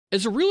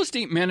As a real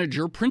estate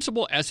manager,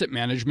 Principal Asset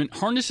Management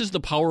harnesses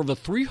the power of a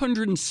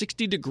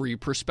 360-degree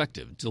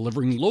perspective,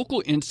 delivering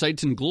local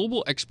insights and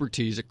global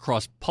expertise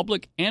across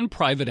public and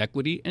private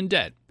equity and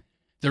debt.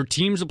 Their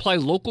teams apply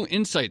local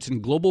insights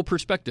and global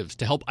perspectives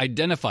to help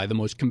identify the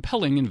most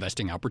compelling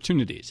investing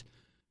opportunities.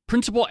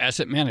 Principal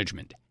Asset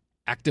Management.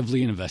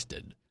 Actively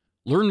invested.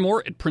 Learn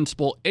more at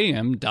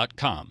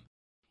principalam.com.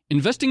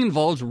 Investing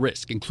involves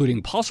risk,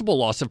 including possible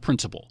loss of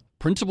principal.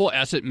 Principal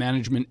Asset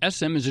Management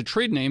SM is a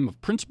trade name of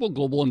Principal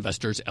Global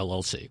Investors,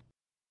 LLC.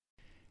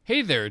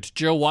 Hey there, it's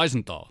Joe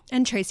Weisenthal.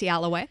 And Tracy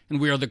Alloway. And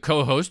we are the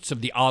co-hosts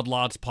of the Odd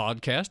Lots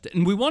podcast.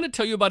 And we want to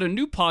tell you about a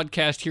new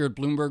podcast here at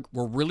Bloomberg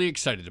we're really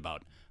excited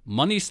about.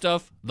 Money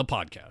Stuff, the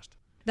podcast.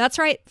 That's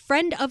right.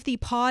 Friend of the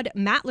pod,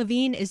 Matt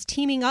Levine, is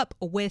teaming up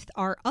with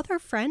our other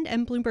friend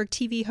and Bloomberg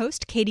TV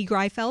host, Katie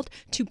Greifeld,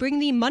 to bring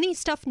the Money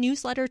Stuff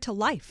newsletter to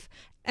life.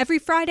 Every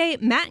Friday,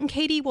 Matt and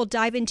Katie will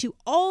dive into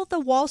all the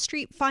Wall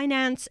Street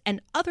finance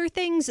and other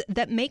things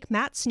that make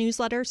Matt's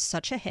newsletter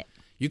such a hit.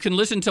 You can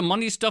listen to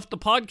Money Stuff, the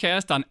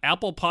podcast on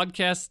Apple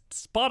Podcasts,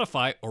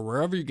 Spotify, or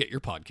wherever you get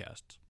your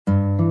podcasts.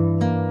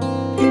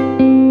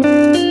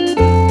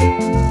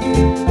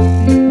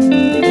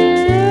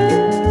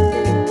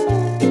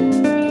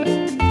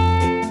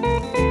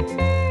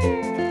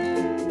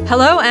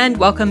 Hello and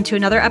welcome to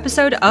another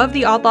episode of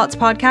the Odd Lots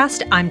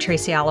podcast. I'm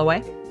Tracy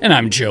Alloway. And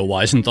I'm Joe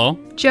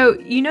Weisenthal. Joe,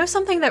 you know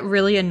something that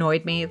really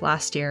annoyed me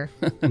last year?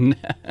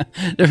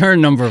 There are a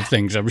number of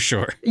things, I'm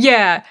sure.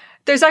 Yeah,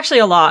 there's actually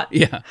a lot.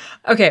 Yeah.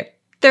 Okay,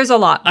 there's a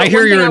lot. I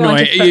hear you're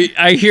annoyed.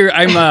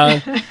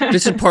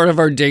 This is part of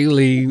our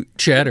daily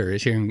chatter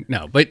is hearing,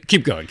 no, but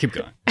keep going.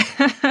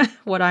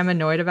 What I'm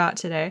annoyed about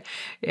today.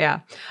 Yeah.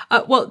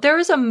 Well, there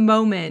was a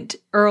moment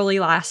early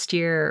last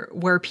year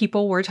where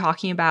people were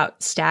talking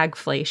about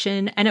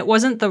stagflation, and it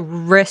wasn't the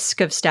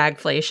risk of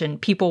stagflation.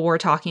 People were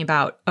talking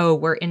about, oh,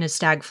 we're in a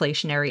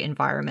stagflationary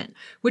environment,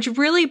 which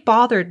really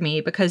bothered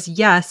me because,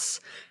 yes,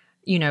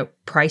 you know,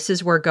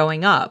 prices were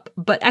going up,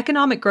 but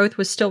economic growth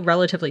was still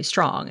relatively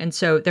strong. And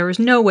so there was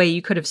no way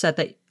you could have said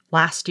that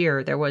last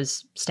year there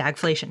was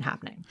stagflation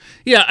happening.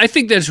 Yeah, I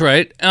think that's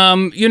right.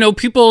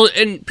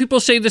 People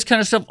say this kind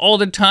of stuff all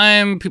the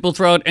time. People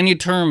throw out any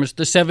term. It's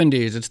the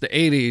 70s, it's the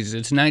 80s,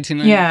 it's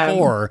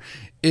 1994,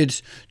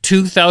 it's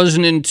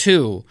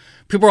 2002.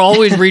 People are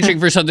always reaching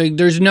for something.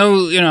 There's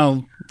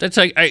no, that's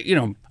like,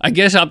 I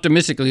guess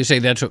optimistically you say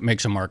that's what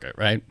makes a market,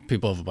 right?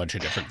 People have a bunch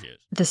of different views.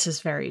 This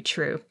is very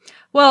true.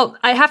 Well,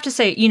 I have to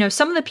say,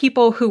 some of the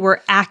people who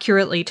were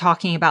accurately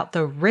talking about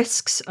the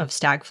risks of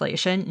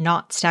stagflation,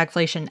 not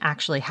stagflation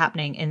actually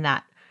happening in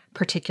that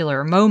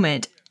particular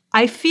moment,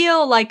 I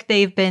feel like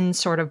they've been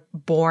sort of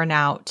borne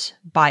out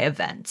by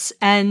events.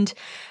 And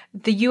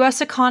the U.S.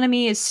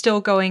 economy is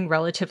still going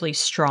relatively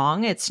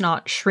strong. It's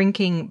not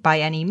shrinking by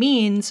any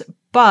means,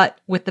 but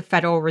with the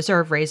Federal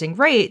Reserve raising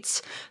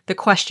rates, the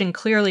question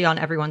clearly on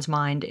everyone's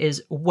mind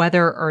is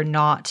whether or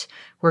not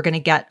we're going to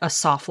get a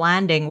soft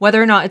landing,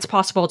 whether or not it's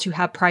possible to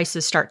have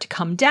prices start to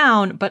come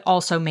down, but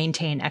also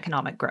maintain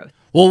economic growth.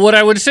 Well, what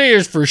I would say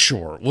is for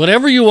sure,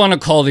 whatever you want to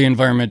call the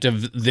environment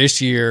of this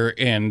year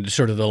and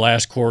sort of the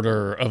last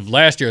quarter of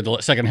last year,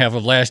 the second half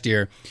of last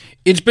year,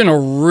 it's been a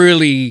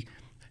really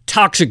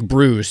toxic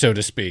brew, so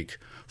to speak,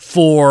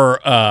 for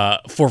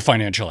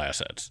financial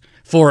assets.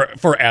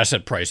 For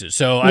asset prices.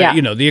 So,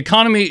 the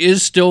economy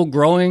is still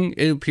growing,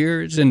 it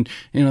appears, and,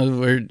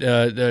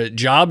 the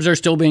jobs are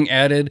still being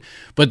added.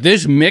 But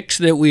this mix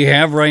that we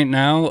have right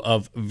now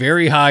of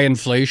very high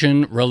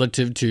inflation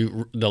relative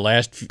to the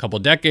last couple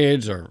of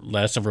decades or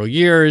last several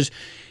years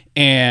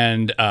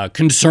and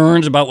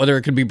concerns about whether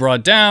it could be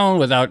brought down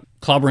without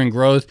clobbering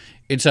growth,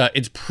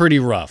 it's pretty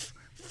rough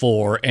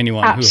for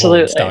anyone who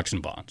holds stocks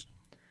and bonds.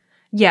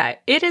 Yeah,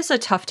 it is a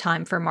tough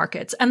time for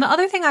markets. And the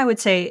other thing I would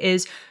say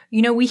is,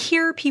 we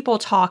hear people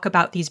talk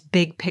about these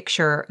big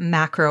picture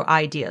macro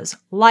ideas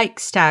like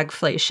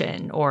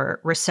stagflation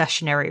or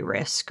recessionary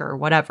risk or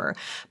whatever.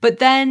 But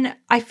then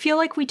I feel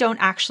like we don't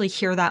actually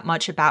hear that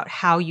much about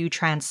how you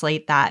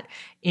translate that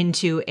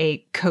into a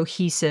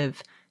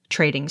cohesive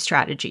trading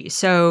strategy.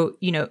 So,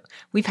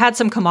 we've had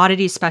some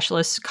commodity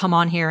specialists come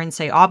on here and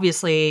say,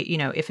 obviously,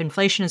 if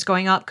inflation is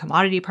going up,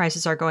 commodity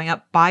prices are going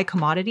up, buy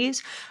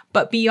commodities.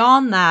 But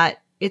beyond that,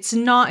 it's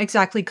not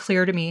exactly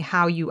clear to me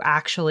how you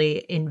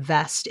actually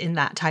invest in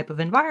that type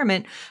of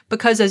environment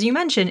because, as you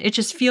mentioned, it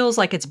just feels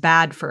like it's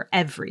bad for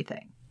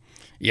everything.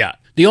 Yeah.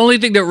 The only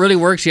thing that really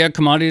works,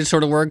 commodities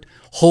sort of worked.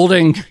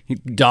 Holding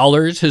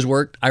dollars has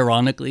worked,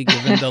 ironically,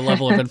 given the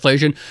level of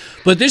inflation.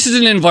 But this is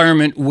an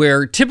environment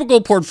where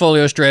typical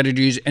portfolio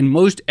strategies and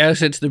most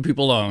assets that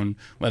people own,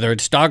 whether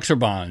it's stocks or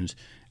bonds,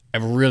 are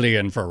really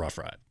in for a rough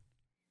ride.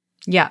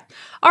 Yeah.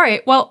 All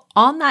right. Well,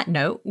 on that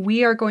note,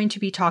 we are going to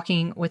be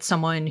talking with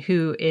someone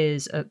who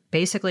is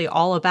basically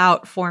all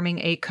about forming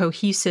a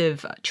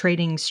cohesive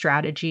trading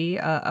strategy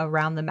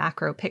around the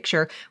macro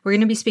picture. We're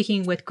going to be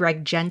speaking with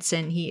Greg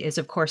Jensen. He is,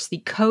 of course, the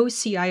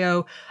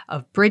co-CIO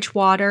of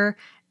Bridgewater.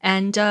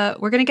 and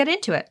we're going to get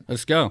into it.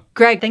 Let's go.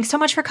 Greg, thanks so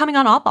much for coming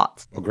on Odd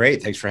Lots. Well,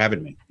 great. Thanks for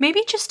having me.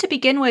 Maybe just to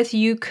begin with,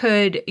 you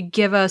could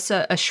give us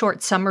a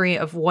short summary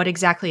of what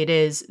exactly it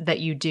is that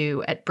you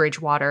do at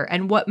Bridgewater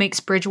and what makes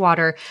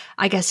Bridgewater,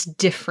 I guess,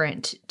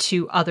 different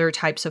to other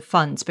types of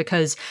funds.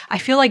 Because I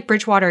feel like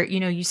Bridgewater,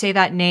 you say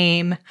that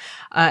name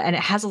and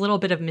it has a little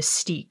bit of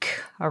mystique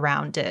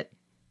around it.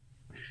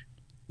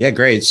 Yeah,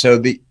 great.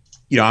 So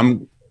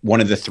I'm one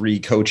of the 3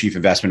 co-chief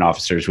investment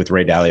officers with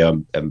Ray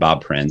Dalio and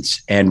Bob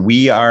Prince. And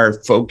we are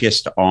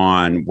focused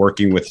on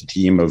working with a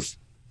team of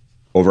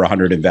over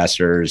 100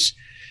 investors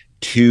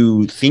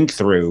to think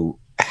through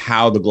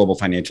how the global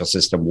financial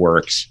system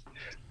works,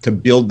 to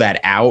build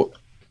that out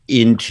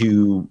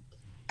into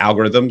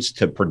algorithms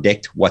to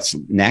predict what's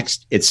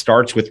next. It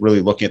starts with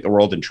really looking at the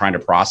world and trying to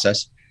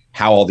process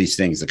how all these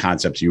things, the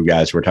concepts you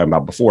guys were talking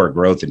about before,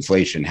 growth,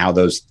 inflation, how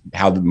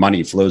the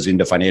money flows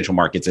into financial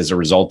markets as a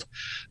result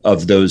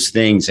of those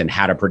things, and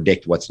how to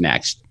predict what's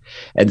next.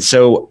 And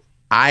so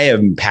I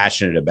am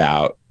passionate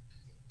about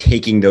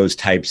taking those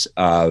types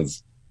of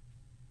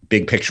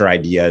big picture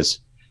ideas,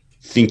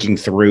 thinking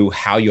through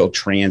how you'll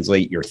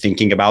translate your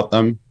thinking about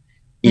them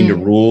into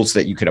rules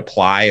that you could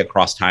apply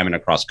across time and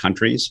across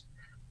countries.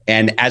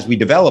 And as we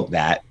develop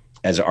that,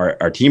 as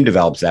our team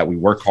develops that, we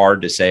work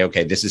hard to say,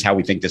 okay, this is how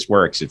we think this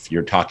works. If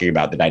you're talking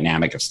about the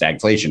dynamic of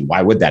stagflation,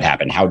 why would that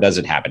happen? How does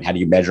it happen? How do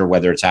you measure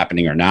whether it's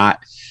happening or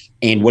not?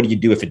 And what do you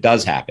do if it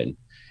does happen?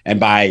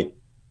 And by,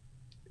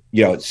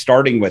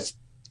 starting with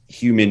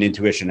human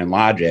intuition and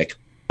logic,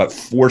 but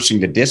forcing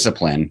the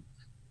discipline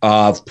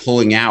of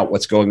pulling out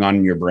what's going on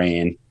in your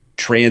brain,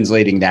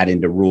 translating that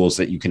into rules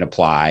that you can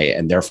apply,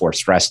 and therefore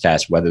stress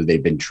test whether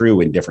they've been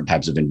true in different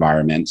types of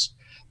environments.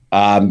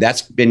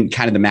 That's been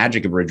kind of the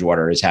magic of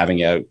Bridgewater, is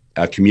having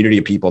a community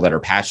of people that are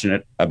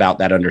passionate about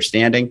that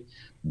understanding,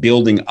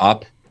 building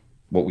up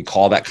what we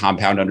call that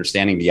compound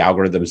understanding, the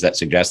algorithms that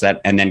suggest that,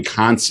 and then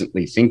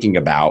constantly thinking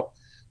about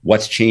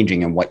what's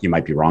changing and what you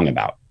might be wrong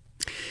about.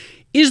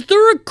 Is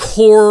there a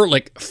core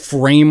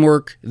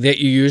framework that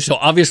you use? So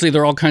obviously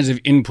there are all kinds of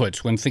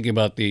inputs when thinking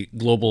about the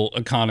global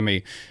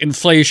economy,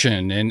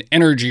 inflation and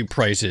energy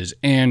prices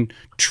and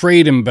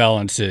trade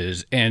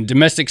imbalances and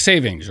domestic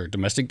savings or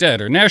domestic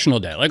debt or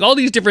national debt, all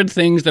these different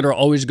things that are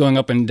always going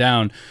up and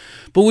down.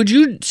 But would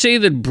you say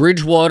that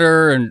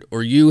Bridgewater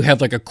or you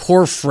have a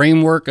core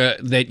framework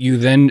that you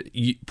then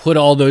put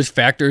all those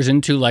factors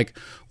into?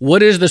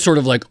 What is the sort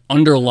of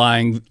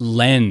underlying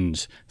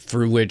lens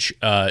through which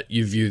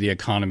you view the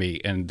economy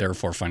and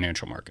therefore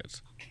financial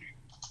markets?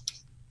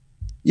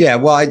 Yeah,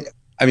 well,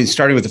 I mean,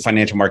 starting with the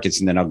financial markets,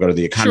 and then I'll go to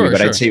the economy.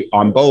 Sure. I'd say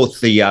on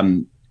both,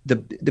 the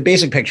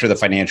basic picture of the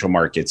financial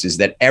markets is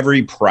that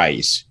every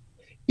price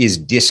is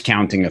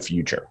discounting a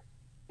future.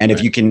 And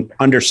if you can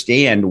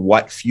understand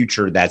what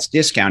future that's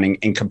discounting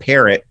and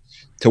compare it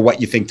to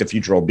what you think the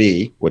future will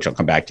be, which I'll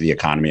come back to the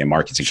economy and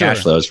markets and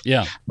cash flows.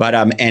 Yeah. But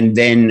and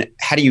then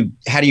how do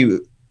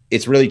you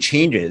it really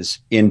changes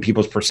in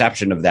people's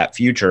perception of that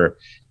future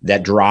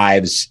that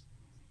drives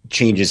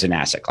changes in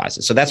asset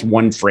classes. So that's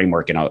one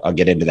framework, and I'll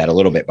get into that a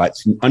little bit, but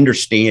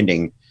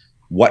understanding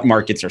what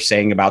markets are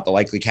saying about the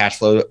likely cash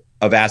flow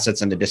of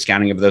assets and the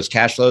discounting of those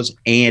cash flows,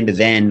 and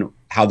then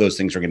how those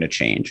things are going to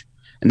change.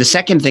 And the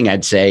second thing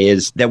I'd say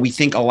is that we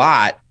think a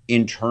lot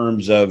in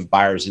terms of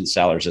buyers and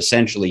sellers,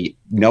 essentially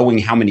knowing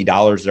how many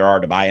dollars there are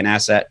to buy an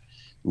asset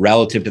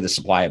relative to the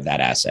supply of that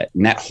asset.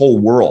 And that whole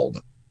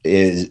world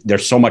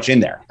there's so much in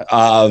there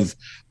of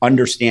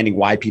understanding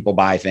why people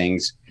buy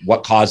things,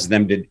 what causes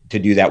them to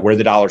do that, where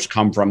the dollars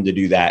come from to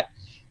do that,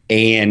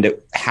 and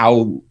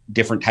how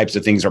different types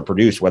of things are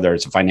produced, whether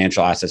it's a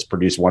financial assets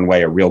produced one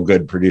way or real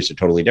good produced a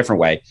totally different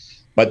way.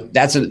 But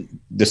that's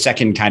the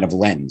second kind of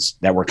lens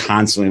that we're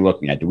constantly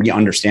looking at. Do we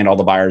understand all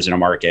the buyers in a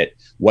market,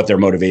 what their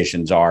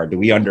motivations are? Do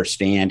we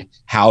understand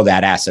how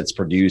that asset's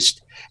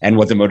produced and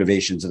what the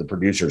motivations of the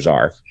producers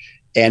are?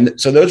 And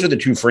so those are the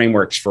two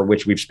frameworks for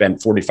which we've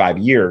spent 45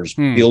 years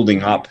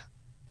building up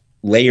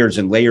layers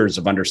and layers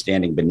of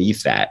understanding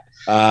beneath that.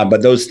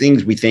 But those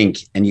things we think,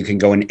 and you can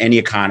go in any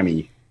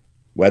economy,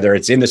 whether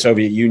it's in the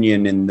Soviet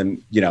Union in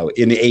the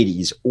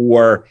 80s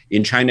or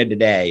in China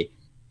today,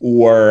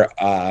 or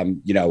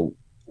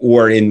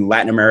or in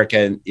Latin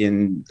America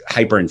in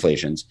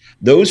hyperinflations,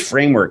 those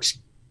frameworks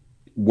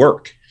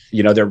work.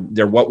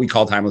 They're what we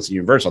call timeless and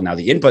universal. Now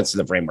the inputs to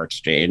the frameworks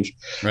change,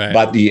 right,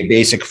 but the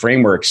basic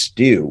frameworks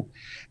do.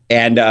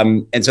 And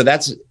so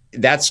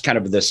that's kind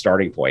of the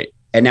starting point.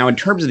 And now in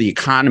terms of the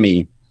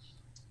economy,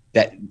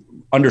 that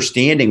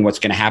understanding what's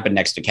going to happen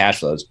next to cash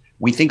flows,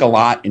 we think a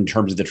lot in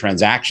terms of the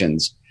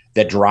transactions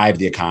that drive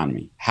the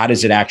economy. How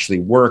does it actually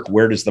work?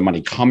 Where does the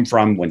money come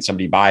from when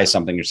somebody buys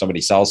something or somebody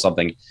sells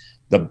something?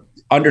 The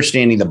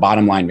understanding the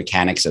bottom line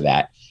mechanics of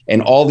that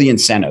and all the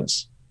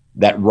incentives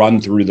that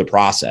run through the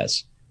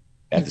process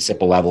at the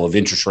simple level of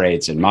interest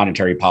rates and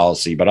monetary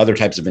policy, but other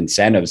types of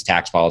incentives,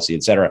 tax policy,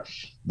 et cetera,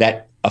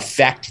 that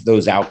affect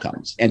those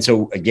outcomes. And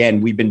so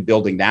again, we've been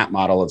building that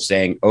model of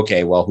saying,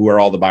 okay, well, who are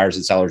all the buyers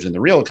and sellers in the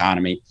real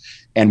economy?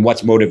 and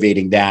what's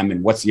motivating them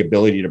and what's the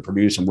ability to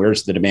produce and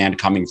where's the demand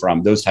coming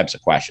from, those types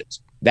of questions.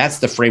 That's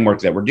the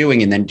framework that we're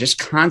doing. And then just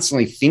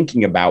constantly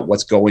thinking about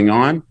what's going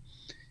on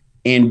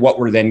and what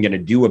we're then going to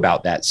do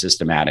about that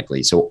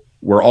systematically. So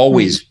we're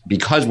always,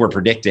 because we're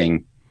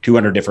predicting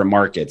 200 different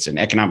markets and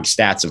economic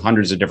stats of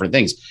hundreds of different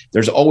things,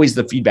 there's always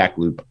the feedback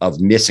loop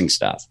of missing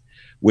stuff,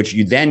 which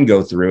you then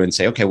go through and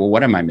say, okay, well,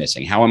 what am I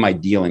missing? How am I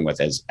dealing with,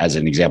 as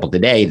an example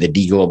today, the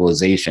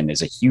deglobalization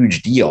is a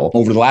huge deal.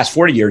 Over the last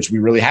 40 years, we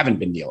really haven't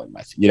been dealing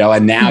with,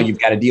 and now you've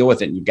got to deal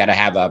with it. And you've got to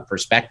have a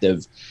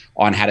perspective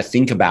on how to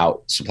think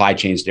about supply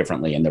chains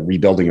differently and the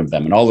rebuilding of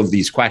them and all of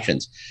these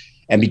questions.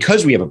 And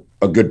because we have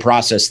a good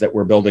process that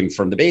we're building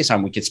from the base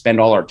on, we could spend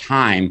all our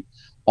time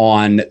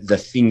on the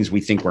things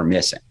we think we're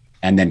missing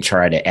and then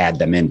try to add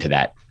them into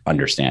that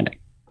understanding.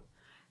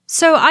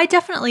 So I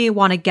definitely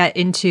want to get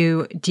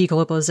into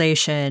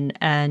deglobalization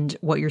and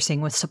what you're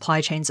seeing with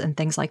supply chains and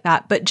things like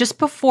that. But just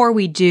before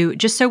we do,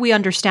 just so we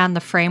understand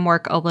the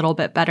framework a little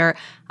bit better,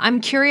 I'm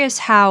curious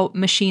how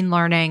machine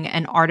learning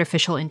and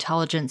artificial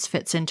intelligence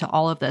fits into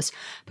all of this.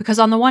 Because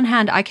on the one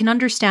hand, I can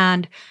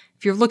understand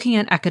if you're looking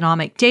at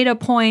economic data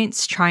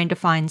points, trying to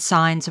find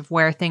signs of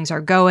where things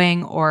are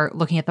going, or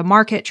looking at the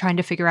market, trying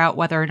to figure out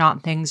whether or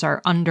not things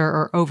are under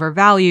or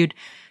overvalued,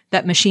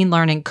 that machine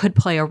learning could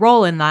play a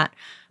role in that.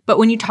 But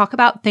when you talk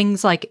about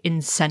things like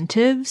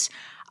incentives,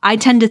 I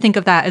tend to think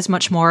of that as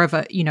much more of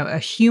a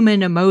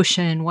human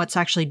emotion, what's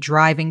actually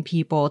driving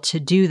people to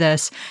do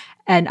this.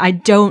 And I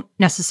don't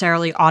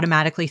necessarily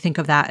automatically think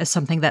of that as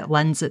something that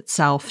lends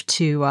itself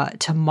to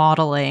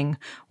modeling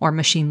or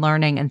machine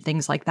learning and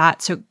things like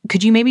that. So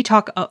could you maybe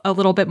talk a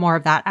little bit more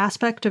of that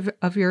aspect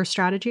of your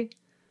strategy?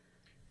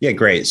 Yeah,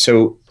 great.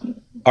 So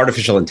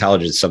artificial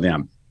intelligence is something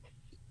I'm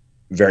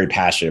very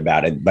passionate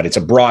about, but it's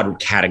a broad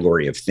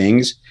category of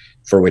things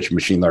for which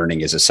machine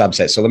learning is a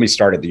subset. So let me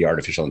start at the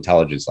artificial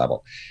intelligence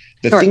level.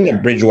 The thing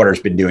that Bridgewater has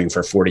been doing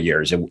for 40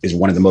 years is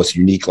one of the most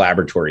unique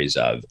laboratories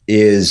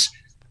is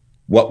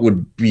what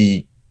would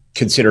be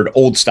considered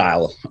old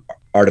style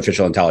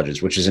artificial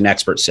intelligence, which is an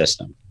expert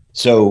system.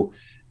 So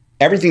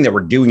everything that we're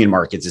doing in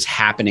markets is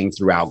happening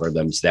through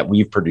algorithms that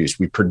we've produced.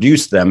 We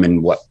produced them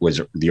in what was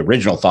the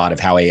original thought of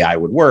how AI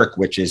would work,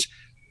 which is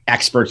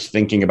experts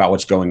thinking about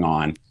what's going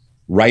on,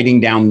 writing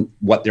down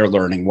what they're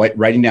learning,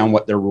 writing down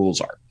what their rules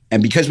are.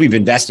 And because we've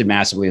invested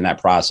massively in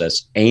that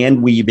process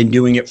and we've been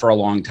doing it for a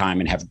long time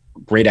and have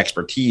great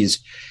expertise,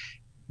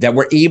 that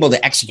we're able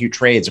to execute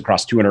trades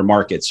across 200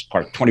 markets,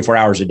 24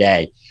 hours a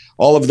day,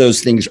 all of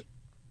those things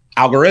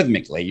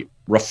algorithmically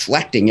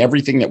reflecting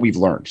everything that we've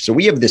learned. So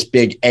we have this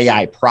big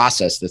AI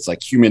process that's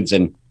like humans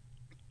and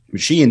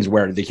machines,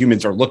 where the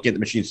humans are looking at the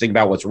machines, think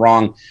about what's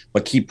wrong,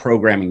 but keep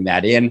programming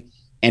that in.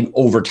 And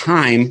over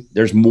time,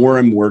 there's more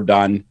and more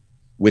done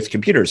with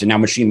computers. And now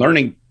machine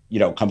learning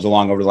comes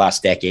along over the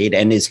last decade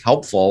and is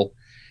helpful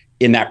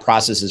in that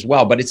process as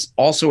well. But it's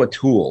also a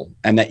tool,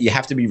 and that you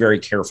have to be very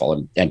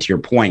careful. And to your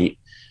point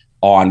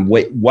on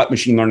what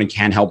machine learning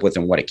can help with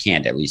and what it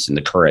can't, at least in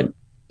the current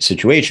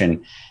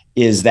situation,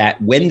 is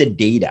that when the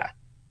data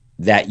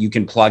that you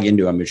can plug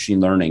into a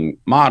machine learning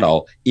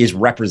model is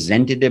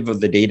representative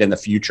of the data in the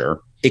future,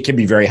 it can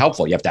be very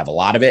helpful. You have to have a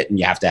lot of it, and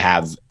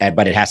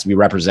but it has to be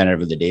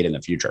representative of the data in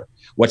the future.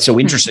 What's so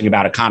interesting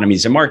about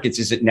economies and markets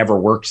is it never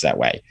works that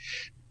way,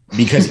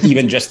 because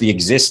even just the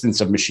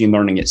existence of machine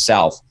learning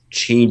itself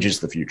changes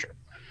the future.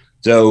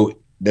 So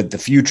that the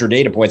future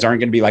data points aren't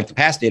going to be like the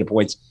past data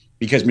points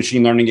because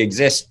machine learning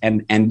exists.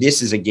 And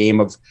this is a game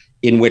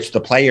in which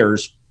the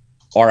players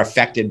are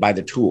affected by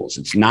the tools.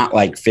 It's not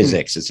like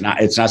physics. It's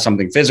not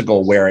something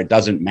physical where it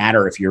doesn't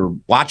matter if you're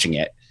watching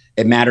it.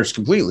 It matters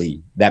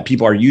completely that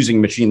people are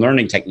using machine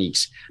learning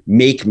techniques,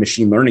 make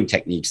machine learning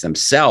techniques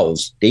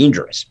themselves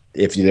dangerous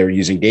if they're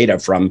using data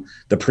from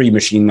the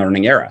pre-machine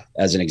learning era,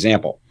 as an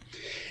example.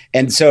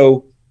 And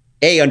so,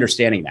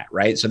 understanding that,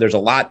 right? So there's a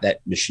lot that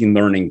machine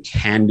learning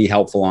can be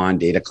helpful on,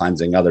 data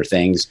cleansing, other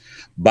things,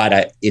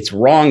 but it's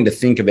wrong to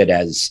think of it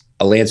as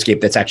a landscape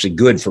that's actually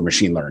good for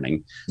machine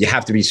learning. You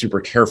have to be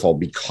super careful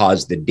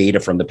because the data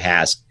from the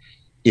past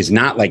is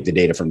not like the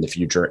data from the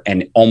future.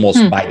 And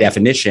almost by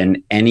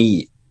definition,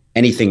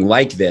 anything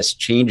like this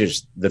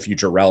changes the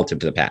future relative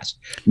to the past.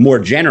 More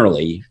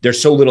generally,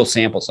 there's so little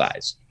sample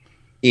size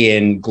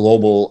in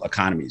global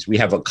economies. We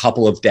have a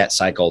couple of debt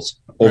cycles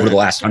over the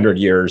last 100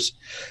 years.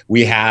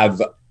 We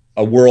have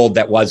a world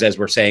that was, as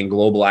we're saying,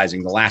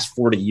 globalizing. The last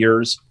 40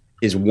 years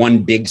is one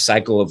big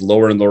cycle of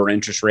lower and lower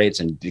interest rates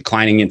and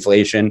declining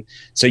inflation.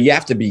 So you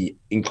have to be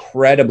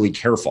incredibly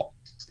careful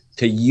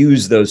to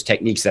use those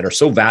techniques that are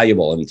so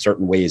valuable in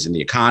certain ways in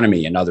the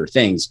economy and other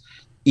things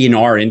in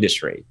our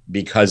industry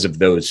because of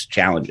those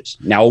challenges.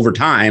 Now, over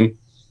time,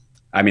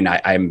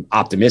 I'm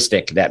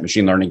optimistic that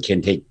machine learning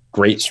can take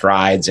great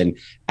strides. And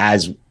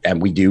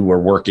we're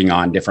working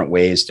on different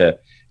ways to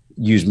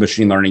use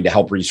machine learning to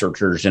help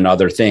researchers and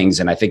other things.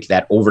 And I think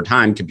that over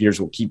time, computers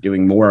will keep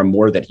doing more and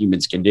more that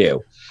humans can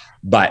do,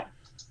 but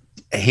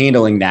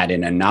handling that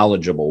in a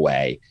knowledgeable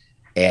way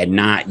and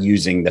not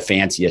using the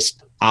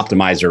fanciest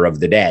optimizer of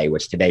the day,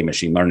 which today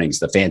machine learning is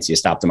the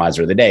fanciest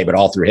optimizer of the day, but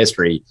all through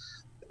history,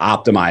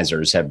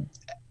 optimizers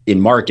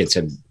in markets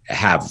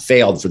have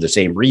failed for the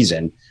same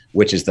reason,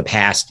 which is the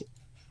past,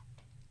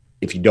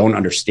 if you don't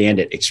understand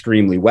it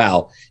extremely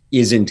well,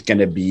 isn't going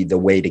to be the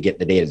way to get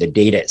the data. The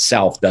data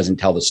itself doesn't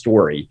tell the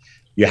story.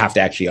 You have to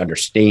actually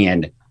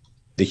understand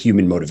the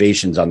human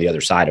motivations on the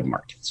other side of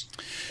markets.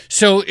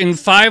 So in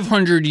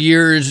 500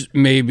 years,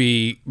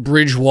 maybe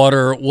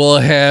Bridgewater will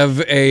have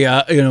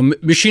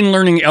machine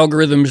learning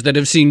algorithms that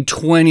have seen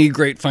 20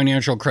 great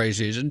financial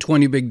crises and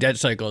 20 big debt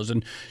cycles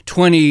and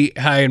 20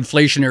 high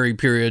inflationary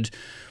periods.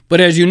 But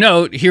as you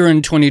note, here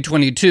in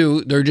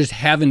 2022, there just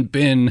haven't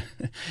been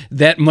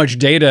that much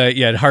data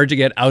yet. Hard to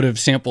get out of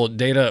sample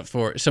data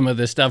for some of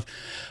this stuff.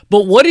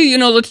 But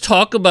let's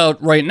talk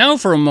about right now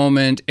for a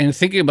moment and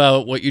thinking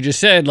about what you just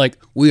said. Like,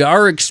 we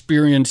are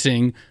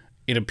experiencing,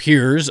 it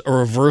appears, a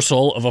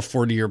reversal of a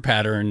 40-year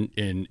pattern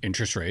in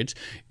interest rates.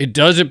 It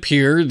does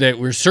appear that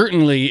we're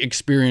certainly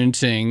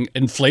experiencing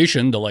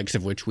inflation, the likes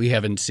of which we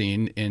haven't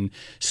seen in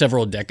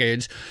several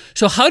decades.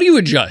 So how do you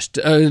adjust?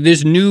 A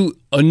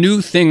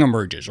new thing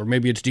emerges, or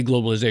maybe it's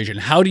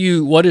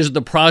deglobalization. What is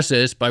the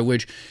process by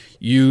which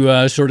you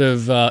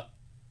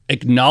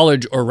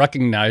acknowledge or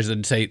recognize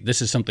and say,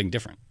 this is something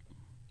different?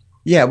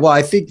 Yeah, well,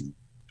 I think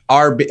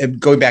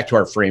going back to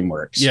our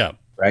frameworks. Yeah.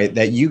 Right.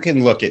 That you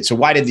can look at. So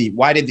why did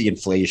the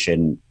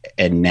inflation,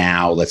 and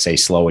now let's say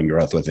slowing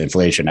growth with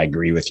inflation? I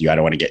agree with you. I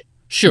don't want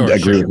to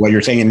agree with what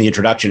you're saying in the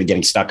introduction and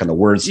getting stuck on the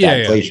words.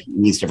 Inflation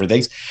means different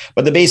things.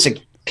 But the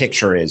basic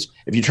picture is,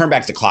 if you turn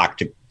back the clock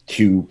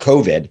to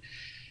COVID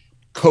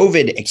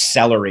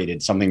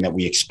accelerated something that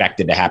we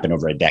expected to happen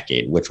over a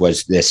decade, which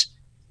was this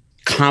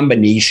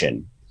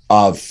combination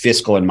of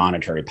fiscal and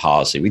monetary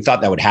policy. We thought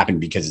that would happen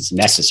because it's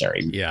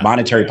necessary.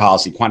 Monetary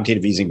policy,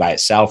 quantitative easing by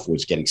itself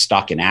was getting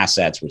stuck in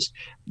assets,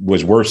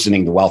 was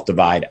worsening the wealth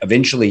divide.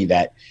 Eventually,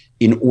 that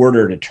in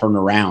order to turn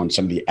around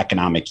some of the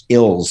economic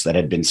ills that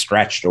had been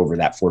stretched over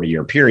that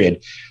 40-year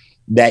period,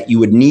 that you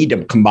would need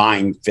to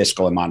combine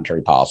fiscal and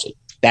monetary policy.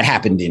 That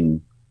happened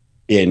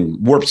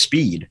in warp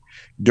speed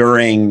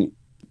during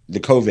the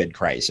COVID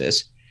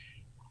crisis.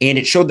 And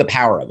it showed the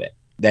power of it,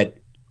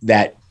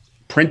 that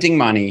printing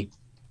money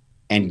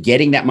and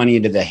getting that money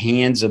into the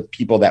hands of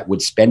people that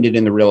would spend it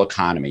in the real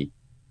economy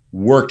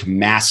worked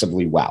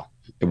massively well.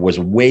 It was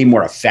a way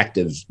more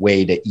effective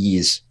way to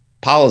ease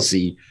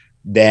policy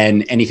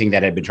than anything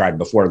that had been tried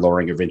before,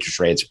 lowering of interest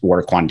rates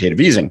or quantitative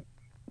easing.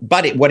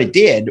 But what it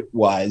did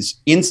was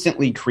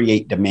instantly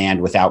create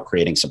demand without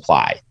creating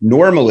supply.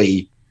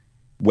 Normally,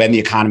 when the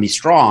economy's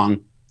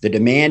strong, the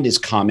demand is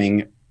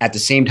coming at the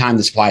same time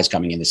the supply is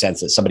coming, in the sense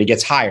that somebody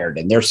gets hired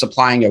and they're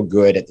supplying a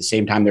good at the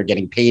same time they're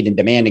getting paid and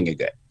demanding a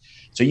good.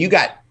 So you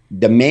got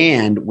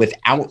demand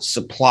without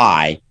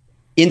supply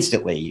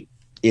instantly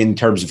in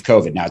terms of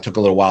COVID. Now, it took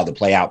a little while to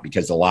play out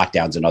because the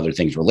lockdowns and other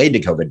things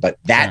related to COVID, but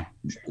that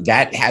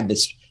had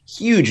this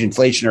huge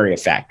inflationary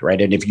effect,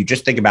 right? And if you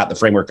just think about the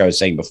framework I was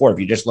saying before, if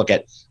you just look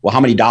at, well, how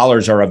many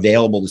dollars are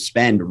available to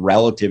spend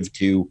relative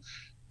to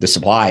the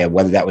supply of,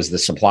 whether that was the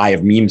supply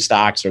of meme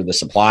stocks or the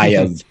supply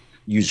of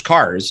used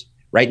cars,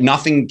 right?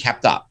 Nothing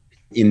kept up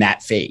in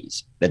that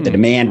phase, that the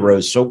demand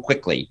rose so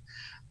quickly,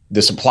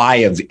 the supply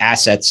of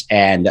assets,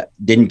 and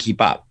didn't keep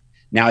up.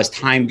 Now, as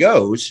time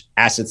goes,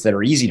 assets that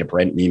are easy to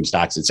print, meme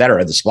stocks, et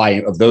cetera, the supply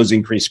of those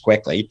increase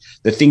quickly.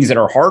 The things that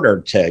are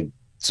harder to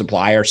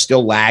supply are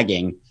still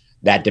lagging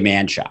that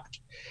demand shock.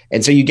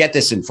 And so you get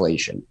this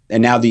inflation.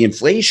 And now the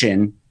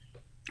inflation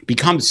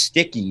becomes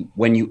sticky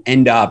when you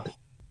end up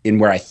in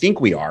where I think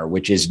we are,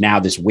 which is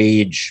now this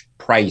wage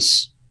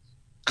price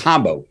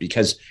combo,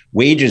 because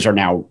wages are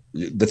now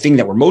the thing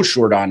that we're most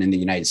short on in the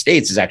United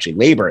States is actually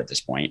labor at this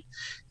point.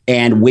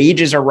 And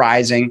wages are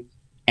rising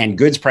and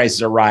goods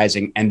prices are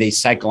rising, and they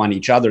cycle on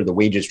each other. The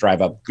wages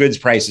drive up goods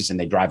prices and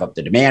they drive up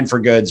the demand for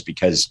goods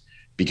because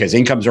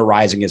incomes are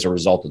rising as a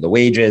result of the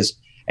wages.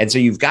 And so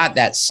you've got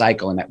that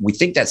cycle, and we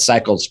think that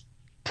cycle's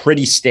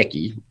pretty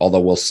sticky, although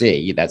we'll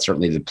see. That's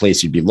certainly the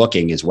place you'd be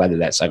looking, is whether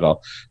that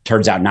cycle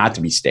turns out not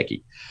to be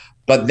sticky.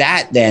 But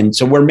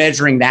so we're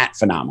measuring that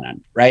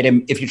phenomenon, right?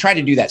 And if you try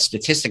to do that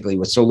statistically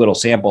with so little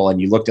sample and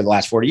you looked at the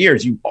last 40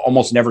 years, you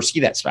almost never see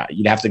that spot.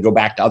 You'd have to go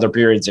back to other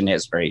periods in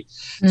history.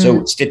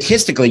 So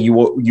statistically, you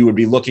would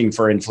be looking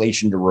for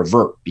inflation to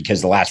revert,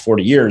 because the last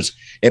 40 years,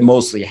 it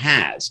mostly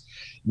has.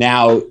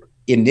 Now,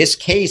 in this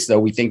case, though,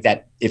 we think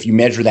that if you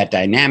measure that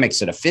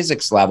dynamics at a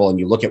physics level and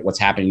you look at what's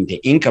happening to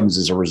incomes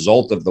as a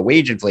result of the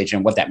wage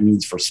inflation, what that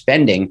means for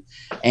spending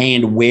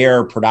and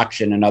where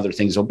production and other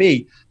things will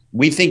be,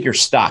 we think you're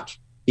stuck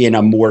in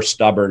a more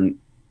stubborn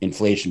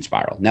inflation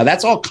spiral. Now,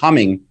 that's all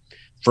coming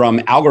from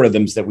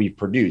algorithms that we've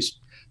produced,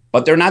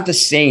 but they're not the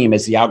same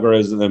as the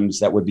algorithms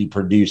that would be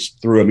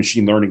produced through a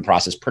machine learning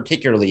process,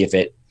 particularly if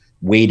it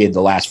weighted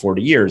the last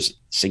 40 years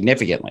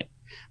significantly.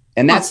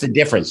 And that's the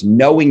difference,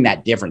 knowing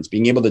that difference,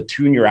 being able to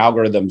tune your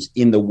algorithms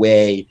in the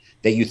way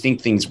that you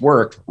think things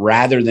work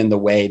rather than the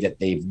way that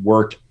they've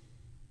worked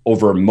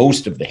over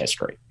most of the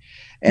history.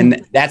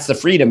 And that's the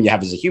freedom you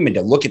have as a human,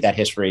 to look at that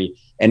history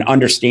and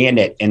understand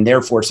it, and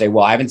therefore say,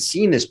 well, I haven't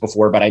seen this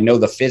before, but I know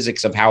the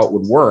physics of how it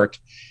would work.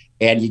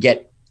 And you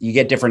get you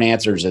get different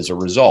answers as a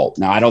result.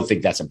 Now, I don't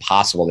think that's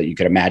impossible that you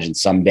could imagine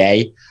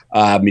someday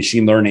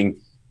machine learning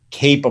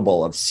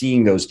capable of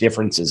seeing those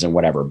differences and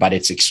whatever, but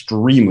it's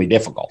extremely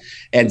difficult.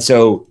 And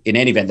so in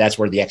any event, that's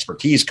where the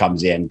expertise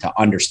comes in to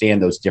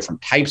understand those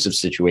different types of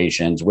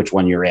situations, which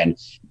one you're in,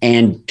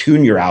 and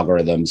tune your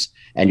algorithms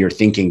and your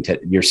thinking to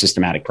your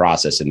systematic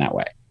process in that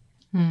way.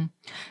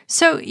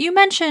 So you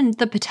mentioned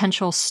the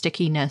potential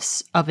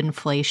stickiness of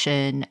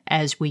inflation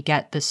as we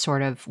get this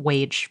sort of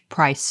wage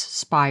price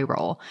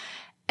spiral.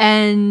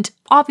 And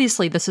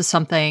obviously, this is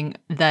something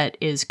that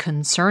is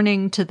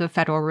concerning to the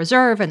Federal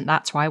Reserve, and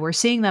that's why we're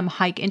seeing them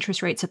hike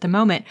interest rates at the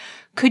moment.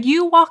 Could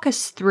you walk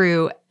us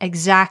through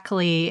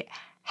exactly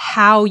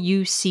how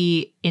you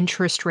see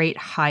interest rate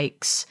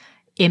hikes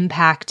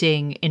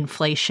impacting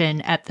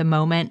inflation at the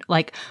moment?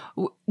 Like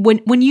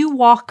when you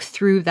walk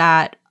through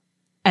that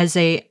as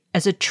a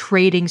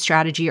trading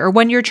strategy, or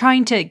when you're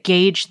trying to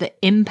gauge the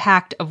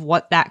impact of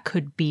what that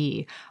could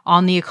be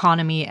on the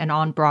economy and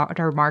on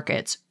broader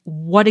markets,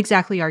 what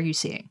exactly are you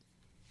seeing?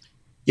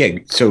 Yeah,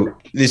 so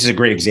this is a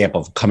great example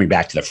of coming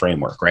back to the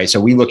framework, right? So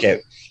we look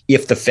at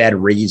if the Fed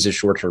raises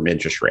short-term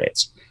interest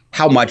rates,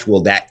 how much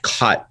will that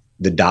cut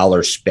the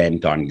dollar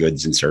spent on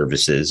goods and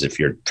services if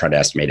you're trying to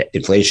estimate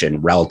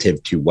inflation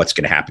relative to what's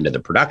going to happen to the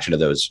production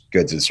of those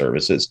goods and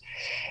services?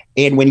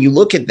 And when you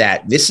look at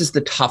that, this is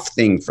the tough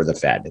thing for the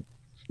Fed.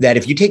 That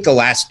if you take the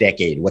last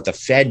decade, what the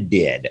Fed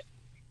did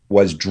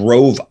was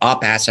drove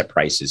up asset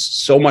prices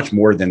so much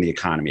more than the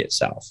economy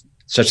itself,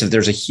 such that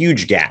there's a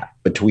huge gap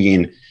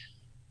between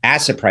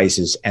asset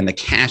prices and the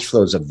cash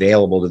flows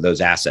available to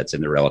those assets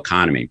in the real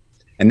economy.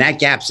 And that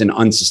gap's an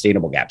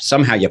unsustainable gap.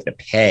 Somehow you have to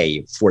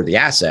pay for the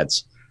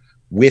assets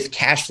with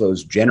cash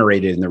flows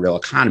generated in the real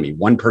economy.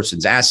 One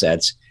person's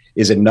assets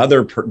is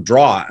another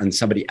draw on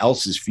somebody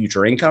else's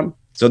future income.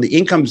 So the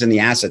incomes and the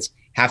assets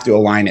have to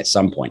align at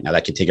some point. Now,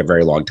 that could take a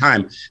very long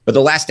time, but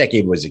the last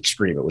decade was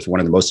extreme. It was one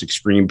of the most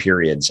extreme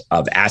periods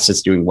of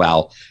assets doing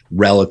well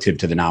relative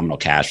to the nominal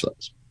cash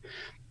flows.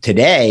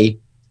 Today,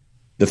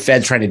 the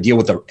Fed's trying to deal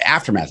with the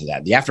aftermath of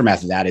that. The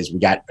aftermath of that is we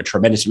got a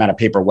tremendous amount of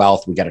paper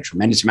wealth. We got a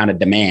tremendous amount of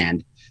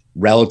demand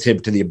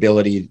relative to the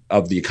ability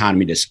of the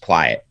economy to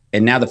supply it.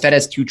 And now the Fed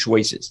has two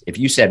choices. If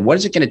you said, what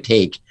is it going to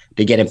take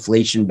to get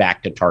inflation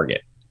back to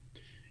target?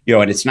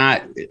 And it's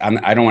not,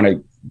 I don't want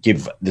to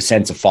give the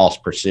sense of false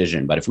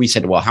precision, but if we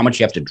said, well, how much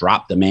you have to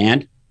drop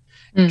demand,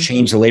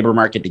 change the labor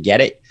market to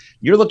get it,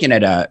 you're looking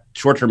at a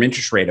short-term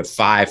interest rate of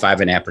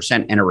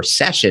 5.5%, and a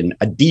recession,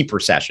 a deep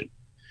recession,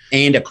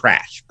 and a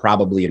crash,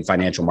 probably in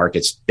financial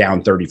markets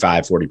down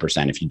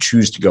 35-40% if you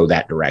choose to go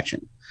that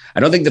direction.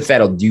 I don't think the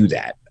Fed will do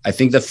that. I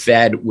think the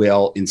Fed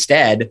will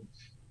instead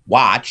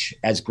watch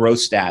as growth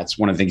stats.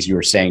 One of the things you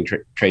were saying,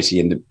 Tracy,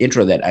 in the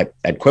intro that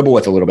I'd quibble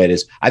with a little bit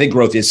is I think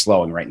growth is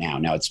slowing right now.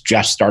 Now it's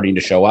just starting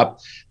to show up,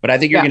 but I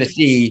think you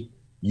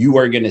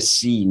are going to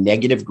see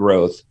negative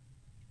growth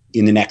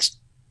in the next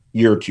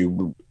year or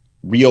two,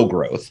 real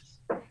growth.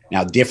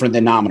 Now, different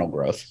than nominal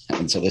growth.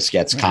 And so this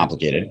gets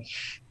complicated.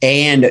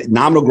 And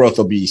nominal growth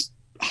will be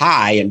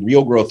high and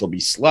real growth will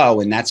be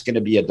slow. And that's going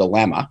to be a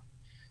dilemma.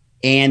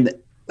 And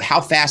how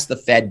fast the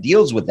Fed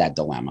deals with that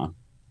dilemma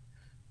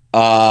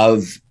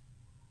of,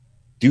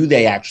 do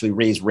they actually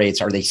raise rates?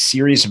 Are they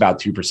serious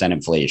about 2%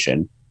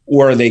 inflation?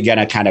 Or are they going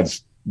to kind of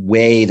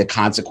weigh the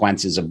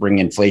consequences of bringing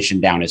inflation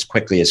down as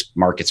quickly as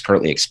markets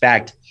currently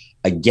expect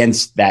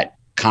against that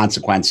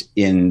consequence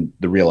in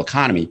the real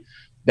economy?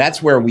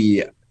 That's where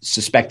we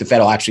suspect the Fed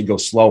will actually go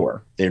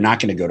slower. They're not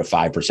going to go to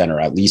 5%, or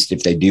at least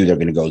if they do, they're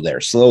going to go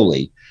there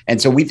slowly.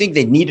 And so we think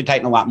they need to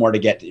tighten a lot more to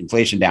get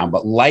inflation down,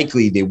 but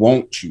likely they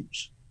won't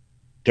choose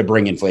to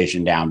bring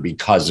inflation down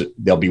because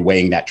they'll be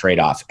weighing that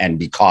trade-off and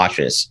be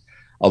cautious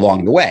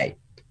along the way.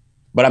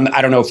 But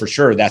I don't know for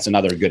sure. That's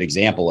another good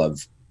example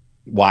of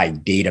why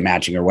data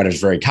matching or what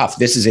is very tough.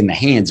 This is in the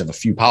hands of a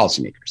few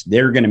policymakers.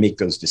 They're going to make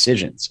those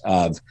decisions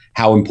of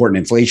how important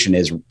inflation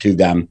is to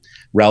them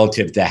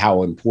relative to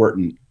how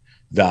important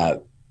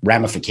the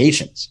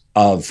ramifications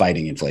of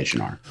fighting inflation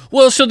are.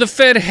 Well, so the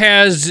Fed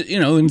has,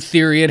 in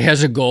theory, it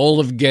has a goal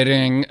of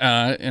getting,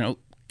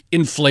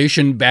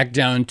 inflation back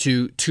down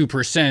to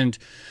 2%.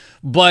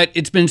 But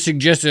it's been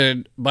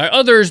suggested by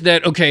others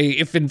that, okay,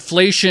 if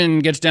inflation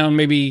gets down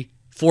maybe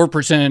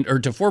 4% or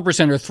to 4% or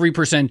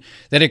 3%,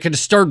 that it could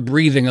start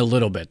breathing a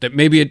little bit, that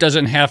maybe it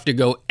doesn't have to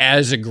go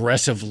as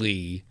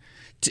aggressively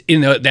in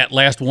that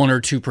last 1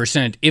 or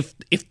 2%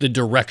 if the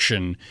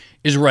direction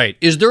is right.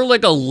 Is there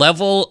like a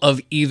level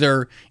of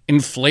either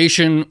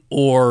inflation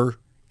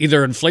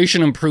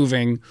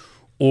improving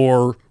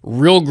or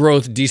real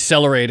growth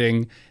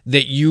decelerating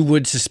that you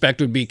would suspect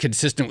would be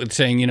consistent with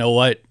saying, you know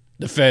what,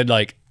 the Fed,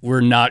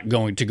 we're not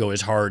going to go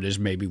as hard as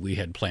maybe we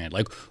had planned?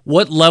 Like,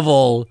 what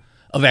level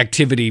of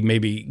activity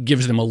maybe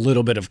gives them a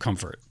little bit of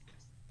comfort?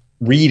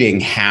 Reading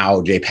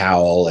how Jay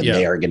Powell and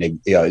they are going to,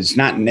 it's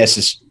not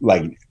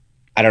necessarily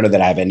I don't know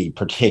that I have any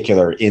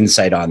particular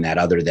insight on that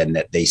other than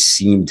that they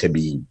seem to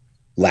be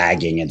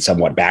lagging and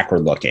somewhat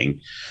backward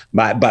looking.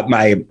 But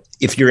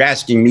if you're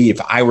asking me if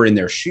I were in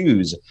their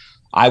shoes,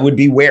 I would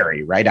be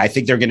wary, right? I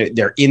think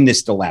they're in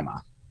this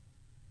dilemma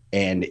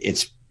and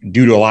it's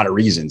due to a lot of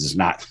reasons. It's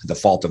not the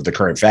fault of the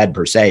current Fed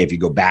per se. If you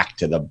go back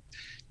to the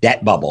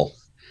debt bubble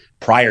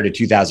prior to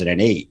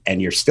 2008,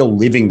 and you're still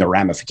living the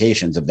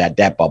ramifications of that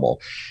debt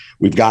bubble.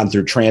 We've gone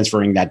through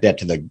transferring that debt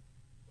to the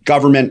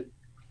government.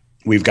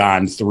 We've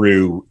gone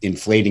through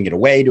inflating it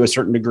away to a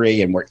certain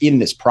degree, and we're in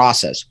this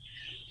process.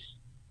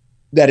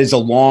 That is a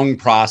long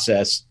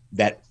process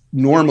that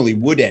normally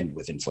would end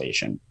with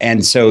inflation.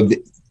 And so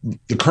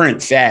the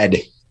current Fed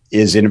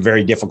is in a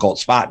very difficult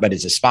spot, but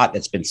it's a spot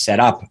that's been set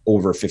up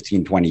over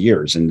 15, 20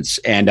 years. And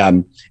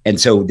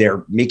so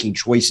they're making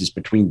choices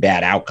between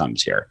bad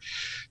outcomes here.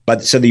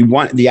 But so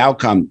the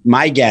outcome,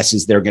 my guess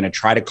is they're going to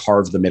try to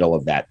carve the middle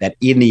of that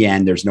in the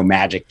end, there's no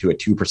magic to a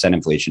 2%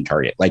 inflation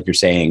target. Like you're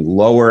saying,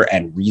 lower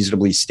and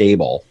reasonably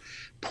stable,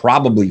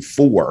 probably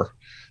 4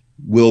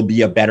 will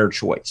be a better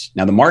choice.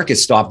 Now, the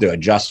markets still have to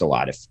adjust a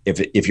lot.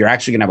 If you're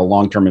actually going to have a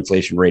long-term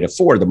inflation rate of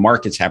 4, the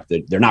markets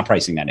they're not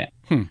pricing that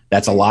in.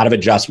 That's a lot of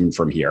adjustment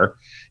from here.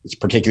 It's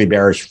particularly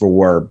bearish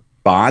for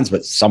bonds,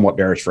 but somewhat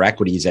bearish for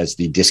equities as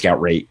the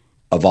discount rate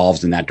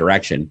evolves in that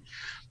direction.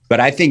 But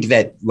I think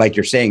that, like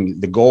you're saying,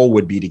 the goal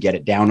would be to get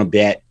it down a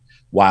bit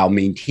while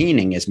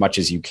maintaining as much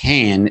as you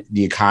can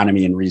the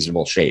economy in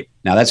reasonable shape.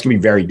 Now, that's going to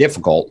be very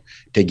difficult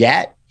to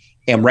get.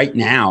 And right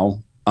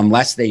now,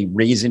 unless they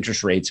raise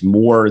interest rates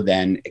more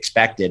than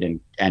expected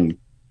and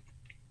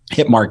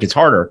hit markets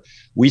harder,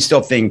 we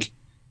still think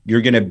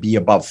you're going to be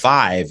above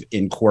 5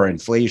 in core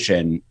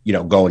inflation,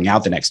 going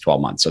out the next 12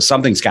 months. So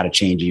something's got to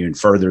change even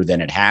further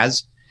than it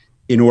has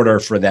in order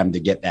for them to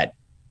get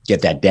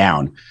that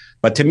down.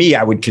 But to me,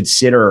 I would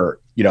consider,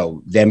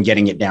 them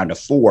getting it down to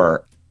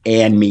 4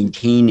 and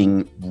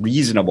maintaining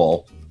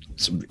reasonable,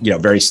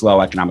 very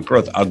slow economic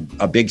growth,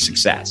 a big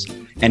success.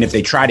 And if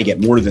they try to get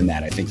more than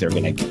that, I think they're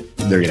going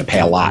to pay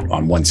a lot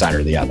on one side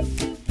or the other.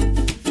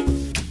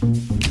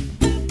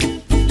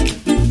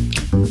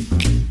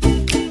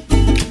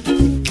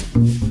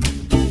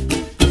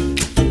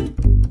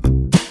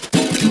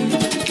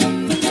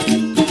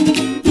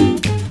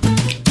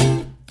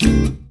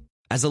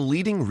 As a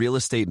leading real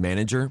estate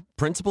manager,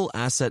 Principal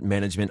Asset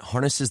Management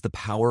harnesses the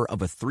power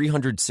of a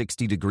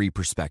 360-degree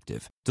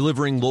perspective,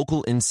 delivering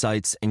local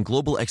insights and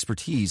global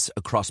expertise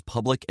across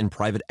public and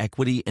private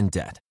equity and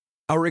debt.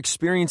 Our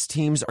experienced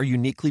teams are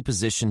uniquely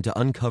positioned to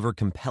uncover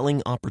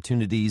compelling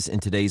opportunities in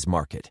today's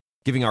market,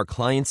 giving our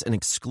clients an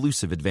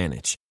exclusive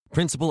advantage.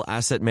 Principal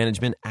Asset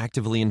Management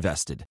actively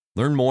invested.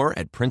 Learn more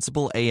at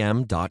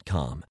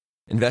principalam.com.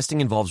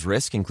 Investing involves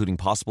risk, including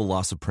possible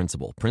loss of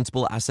principal.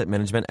 Principal Asset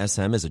Management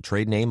SM is a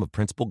trade name of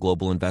Principal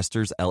Global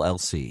Investors,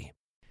 LLC.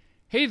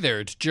 Hey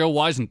there, it's Joe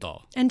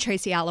Weisenthal. And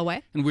Tracy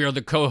Alloway. And we are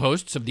the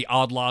co-hosts of the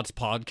Odd Lots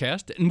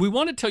podcast. And we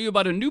want to tell you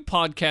about a new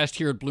podcast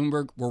here at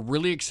Bloomberg we're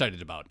really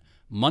excited about.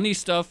 Money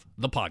Stuff,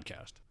 the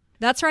podcast.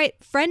 That's right.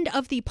 Friend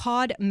of the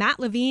pod, Matt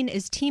Levine,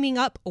 is teaming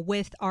up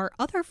with our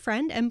other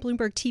friend and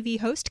Bloomberg TV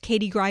host,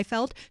 Katie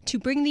Greifeld, to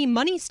bring the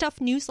Money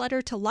Stuff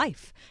newsletter to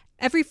life.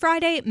 Every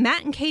Friday,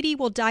 Matt and Katie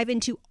will dive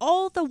into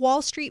all the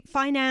Wall Street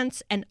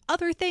finance and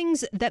other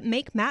things that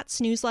make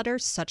Matt's newsletter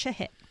such a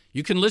hit.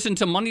 You can listen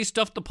to Money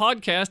Stuff, the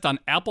podcast on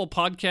Apple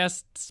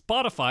Podcasts,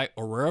 Spotify,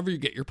 or wherever you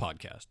get your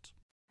podcasts.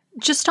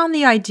 Just on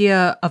the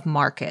idea of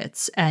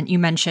markets, and you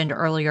mentioned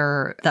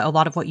earlier that a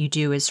lot of what you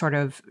do is sort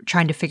of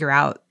trying to figure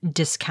out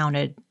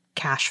discounted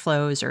cash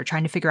flows or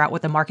trying to figure out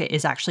what the market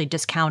is actually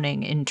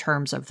discounting in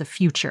terms of the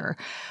future.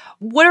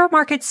 What are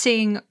markets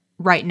seeing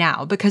right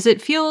now? Because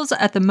it feels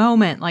at the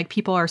moment like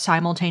people are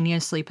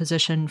simultaneously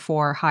positioned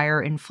for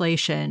higher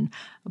inflation,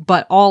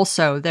 but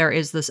also there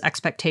is this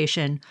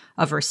expectation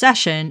of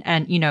recession.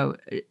 And,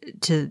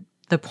 to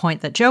the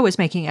point that Joe was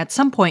making, at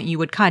some point you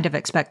would kind of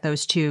expect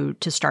those two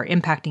to start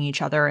impacting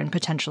each other and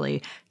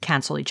potentially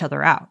cancel each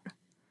other out.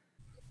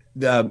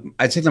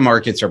 I'd say the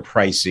markets are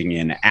pricing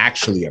in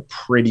actually a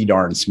pretty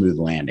darn smooth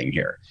landing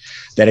here.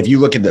 That if you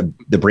look at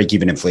the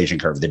break-even inflation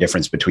curve, the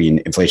difference between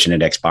inflation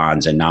index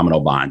bonds and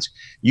nominal bonds,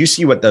 you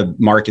see what the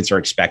markets are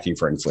expecting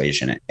for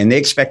inflation. And they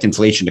expect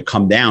inflation to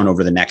come down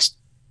over the next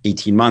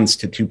 18 months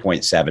to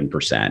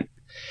 2.7%.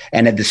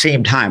 And at the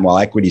same time, while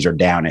equities are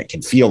down, it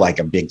can feel like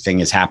a big thing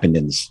has happened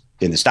in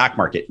the stock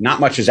market.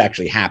 Not much has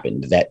actually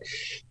happened.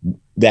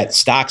 That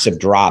stocks have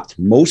dropped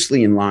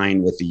mostly in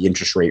line with the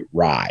interest rate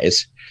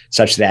rise,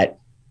 such that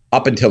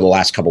up until the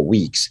last couple of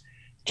weeks,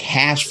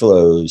 cash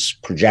flows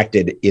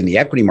projected in the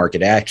equity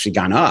market have actually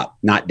gone up,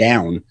 not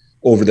down,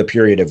 over the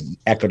period of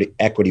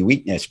equity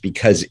weakness,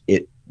 because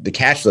the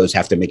cash flows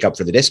have to make up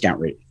for the discount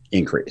rate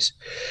increase.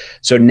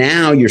 So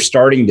now you're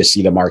starting to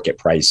see the market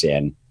price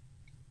in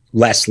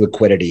less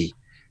liquidity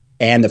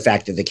and the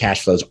fact that the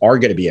cash flows are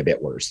going to be a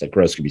bit worse, that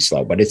growth could be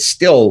slow, but it's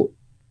still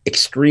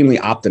extremely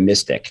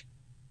optimistic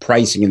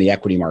pricing in the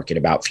equity market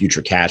about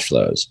future cash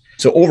flows.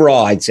 So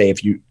overall, I'd say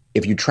if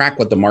you track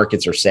what the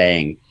markets are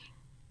saying,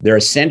 they're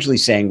essentially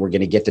saying we're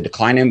going to get the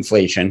decline in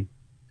inflation.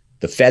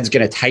 The Fed's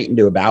going to tighten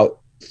to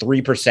about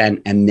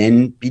 3% and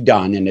then be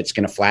done, and it's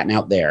going to flatten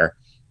out there.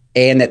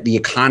 And that the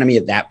economy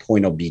at that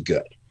point will be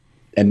good.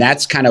 And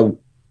that's kind of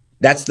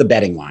That's the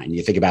betting line.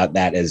 You think about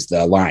that as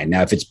the line.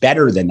 Now, if it's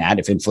better than that,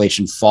 if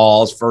inflation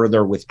falls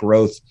further with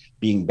growth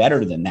being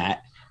better than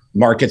that,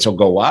 markets will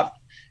go up.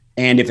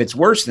 And if it's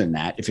worse than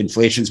that, if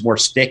inflation's more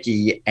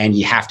sticky and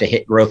you have to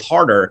hit growth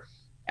harder,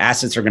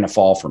 assets are going to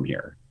fall from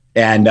here.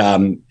 And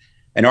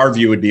our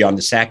view would be on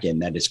the second,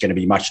 that it's going to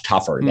be much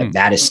tougher,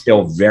 that is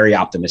still very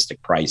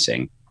optimistic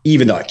pricing,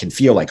 even though it can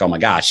feel like, oh my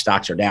gosh,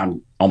 stocks are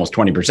down almost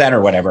 20%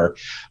 or whatever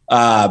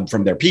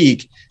from their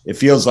peak. It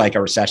feels like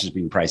a recession is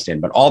being priced in,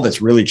 but all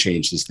that's really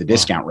changed is the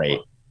discount rate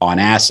on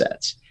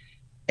assets.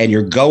 And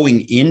you're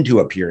going into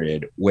a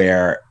period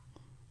where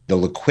the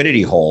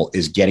liquidity hole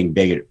is getting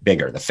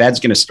bigger. The Fed's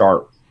going to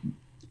start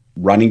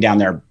running down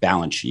their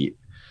balance sheet.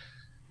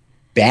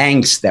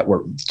 Banks that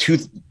were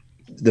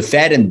the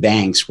Fed and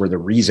banks were the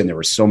reason there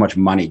was so much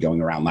money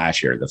going around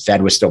last year. The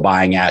Fed was still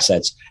buying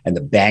assets and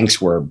the banks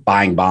were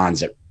buying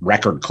bonds at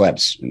record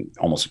clips in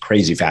almost a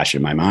crazy fashion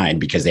in my mind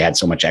because they had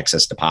so much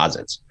excess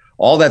deposits.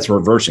 All that's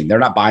reversing. They're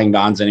not buying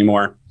bonds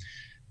anymore.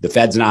 The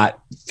Fed's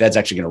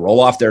actually going to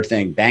roll off their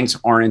thing. Banks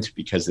aren't,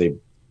 because they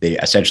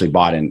essentially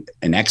bought an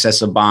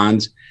excess of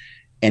bonds.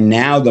 And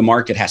now the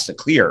market has to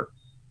clear.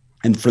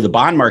 And for the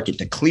bond market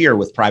to clear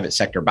with private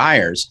sector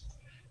buyers,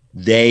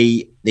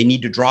 they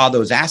need to draw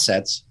those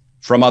assets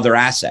from other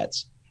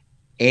assets.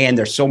 And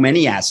there's so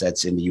many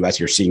assets in the US.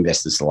 You're seeing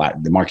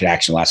the market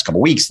action the last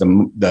couple of weeks.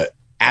 The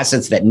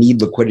assets that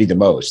need liquidity the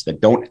most, that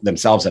don't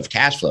themselves have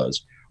cash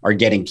flows, are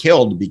getting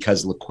killed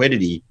because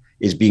liquidity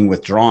is being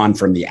withdrawn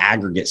from the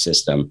aggregate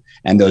system.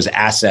 And those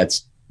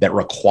assets that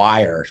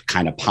require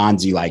kind of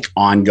Ponzi-like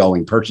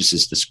ongoing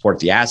purchases to support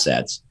the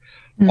assets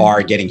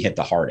are getting hit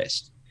the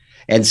hardest.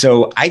 And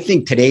so I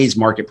think today's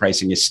market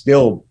pricing is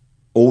still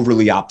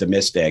overly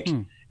optimistic.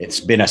 It's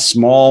been a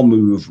small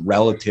move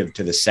relative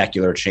to the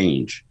secular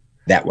change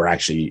that we're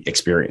actually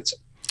experiencing.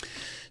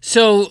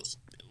 So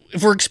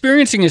if we're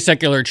experiencing a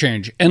secular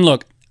change, and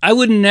look, I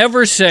would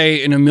never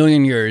say in a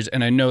million years,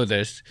 and I know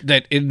this,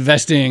 that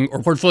investing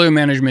or portfolio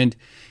management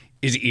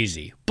is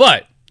easy.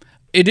 But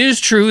it is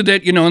true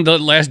that, in the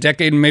last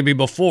decade and maybe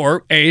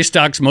before,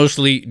 stocks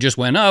mostly just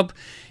went up.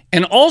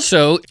 And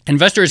also,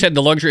 investors had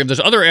the luxury of this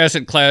other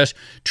asset class,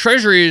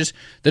 treasuries,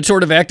 that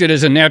sort of acted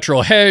as a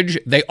natural hedge.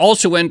 They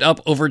also went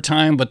up over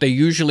time, but they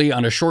usually,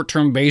 on a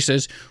short-term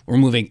basis, were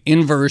moving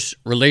inverse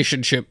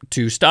relationship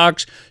to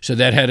stocks. So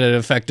that had an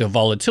effect of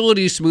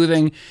volatility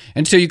smoothing.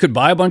 And so you could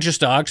buy a bunch of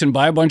stocks and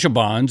buy a bunch of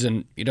bonds,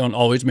 and you don't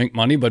always make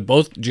money, but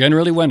both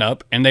generally went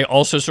up. And they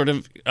also sort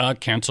of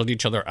canceled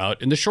each other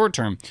out in the short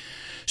term.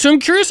 So I'm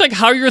curious,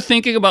 how you're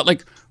thinking about,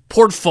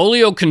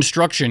 portfolio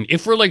construction,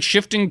 if we're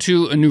shifting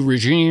to a new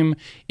regime,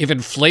 if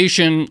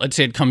inflation, let's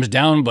say it comes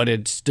down, but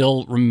it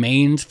still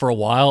remains for a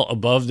while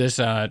above this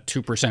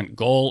 2%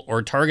 goal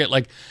or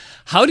target,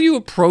 how do you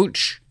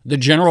approach the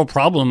general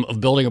problem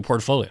of building a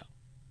portfolio?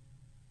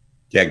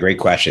 Yeah, great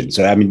question.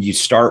 So, you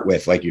start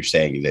with, like you're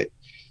saying, that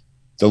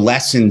the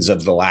lessons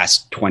of the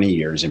last 20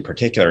 years in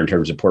particular, in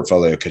terms of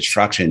portfolio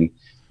construction,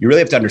 you really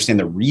have to understand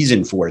the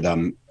reason for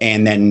them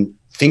and then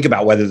think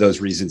about whether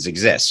those reasons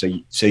exist.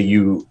 So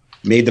you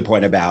made the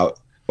point about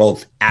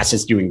both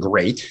assets doing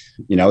great.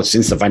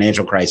 Since the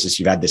financial crisis,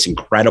 you've had this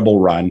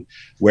incredible run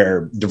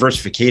where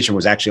diversification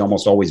was actually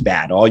almost always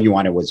bad. All you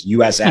wanted was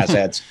US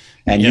assets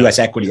and US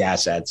equity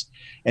assets,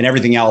 and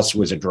everything else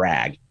was a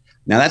drag.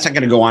 Now, that's not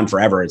going to go on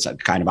forever. It's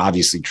kind of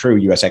obviously true.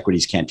 US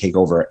equities can't take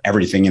over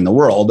everything in the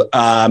world.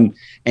 And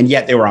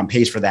yet they were on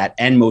pace for that.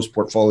 And most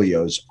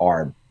portfolios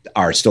are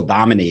still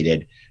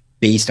dominated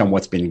based on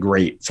what's been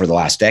great for the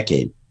last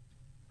decade.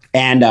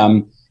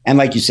 And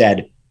like you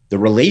said, the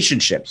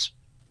relationships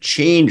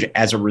change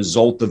as a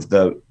result of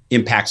the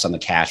impacts on the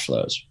cash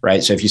flows,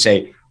 right? So if you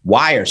say,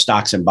 why are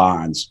stocks and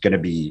bonds going to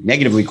be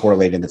negatively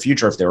correlated in the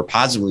future if they were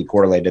positively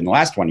correlated in the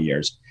last 20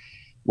 years?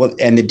 Well,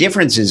 and the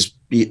difference is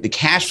the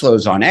cash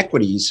flows on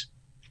equities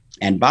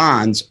and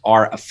bonds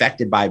are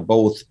affected by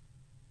both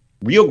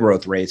real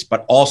growth rates,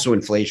 but also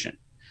inflation.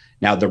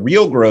 Now, the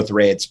real growth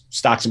rates,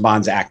 stocks and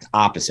bonds act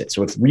opposite.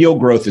 So if real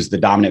growth is the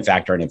dominant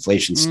factor and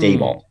inflation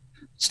stable,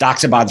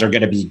 stocks and bonds are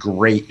going to be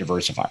great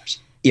diversifiers.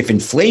 If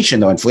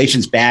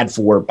inflation's bad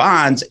for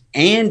bonds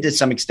and to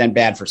some extent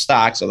bad for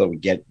stocks, although we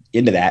get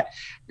into that,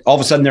 all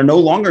of a sudden they're no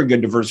longer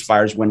good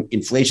diversifiers when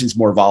inflation's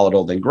more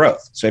volatile than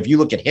growth. So if you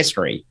look at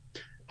history,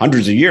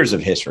 hundreds of years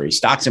of history,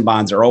 stocks and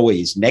bonds are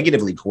always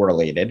negatively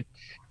correlated,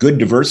 good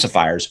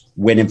diversifiers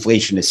when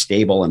inflation is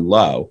stable and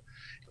low,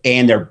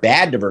 and they're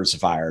bad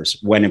diversifiers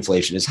when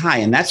inflation is high.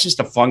 And that's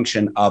just a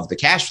function of the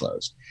cash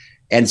flows.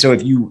 And so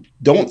if you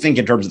don't think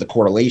in terms of the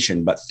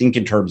correlation, but think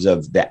in terms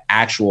of the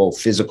actual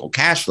physical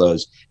cash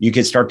flows, you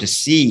can start to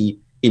see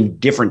in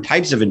different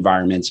types of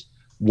environments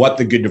what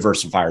the good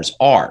diversifiers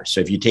are. So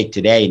if you take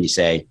today and you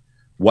say,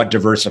 what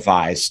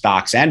diversifies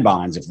stocks and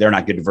bonds if they're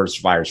not good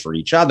diversifiers for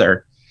each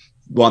other?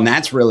 Well, and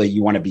that's really,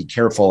 you want to be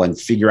careful and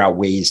figure out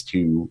ways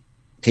to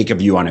take a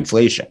view on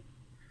inflation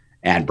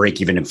and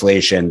break-even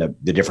inflation.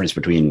 The difference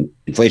between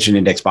inflation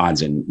index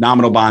bonds and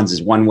nominal bonds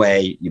is one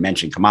way. You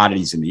mentioned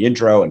commodities in the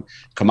intro, and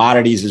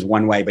commodities is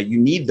one way, but you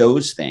need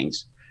those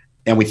things.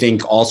 And we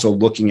think also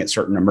looking at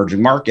certain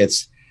emerging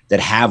markets that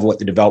have what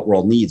the developed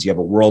world needs. You have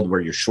a world where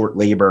you're short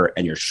labor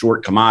and you're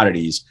short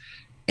commodities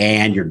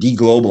and you're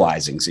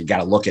deglobalizing. So you got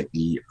to look at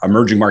the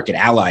emerging market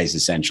allies,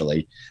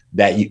 essentially,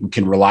 that you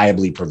can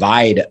reliably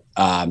provide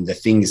the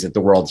things that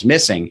the world's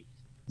missing.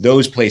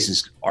 Those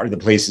places are the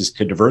places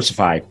to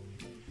diversify.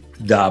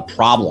 The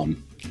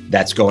problem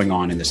that's going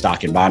on in the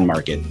stock and bond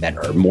market that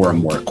are more and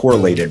more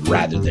correlated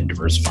rather than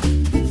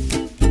diversifying.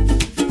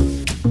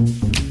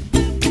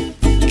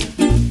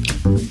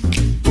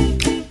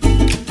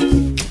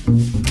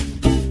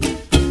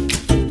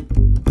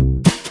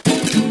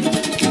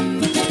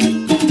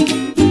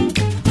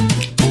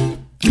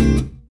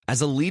 As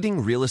a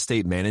leading real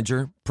estate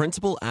manager,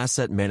 Principal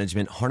Asset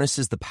Management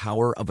harnesses the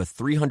power of a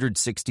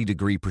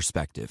 360-degree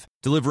perspective,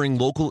 delivering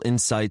local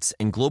insights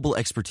and global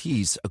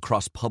expertise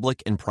across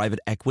public and private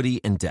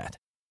equity and debt.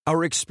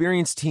 Our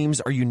experienced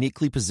teams are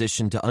uniquely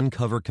positioned to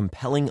uncover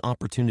compelling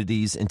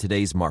opportunities in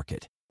today's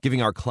market,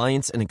 giving our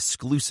clients an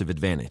exclusive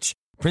advantage.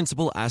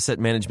 Principal Asset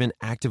Management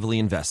actively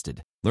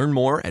invested. Learn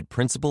more at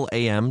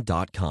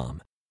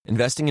principalam.com.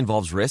 Investing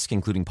involves risk,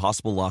 including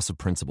possible loss of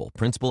principal.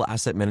 Principal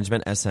Asset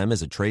Management SM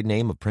is a trade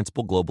name of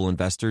Principal Global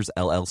Investors,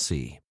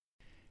 LLC.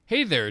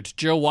 Hey there, it's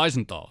Joe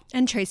Weisenthal.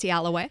 And Tracy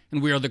Alloway.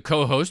 And we are the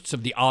co-hosts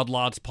of the Odd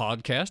Lots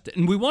podcast.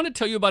 And we want to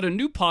tell you about a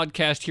new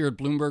podcast here at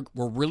Bloomberg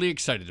we're really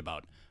excited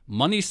about.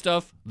 Money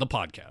Stuff, the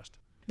podcast.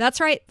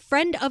 That's right.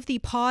 Friend of the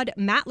pod,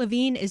 Matt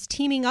Levine, is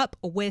teaming up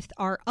with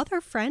our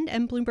other friend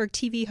and Bloomberg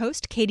TV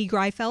host, Katie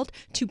Greifeld,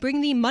 to bring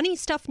the Money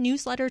Stuff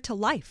newsletter to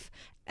life.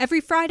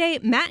 Every Friday,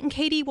 Matt and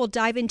Katie will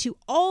dive into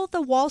all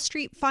the Wall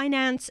Street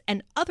finance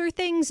and other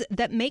things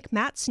that make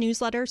Matt's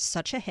newsletter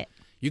such a hit.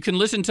 You can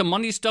listen to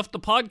Money Stuff, the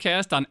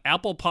podcast on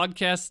Apple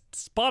Podcasts,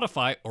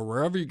 Spotify, or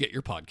wherever you get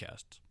your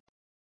podcasts.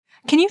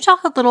 Can you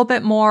talk a little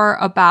bit more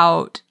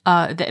about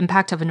the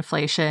impact of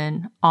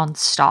inflation on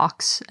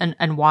stocks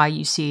and why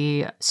you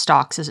see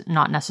stocks as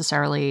not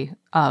necessarily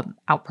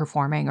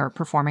outperforming or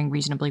performing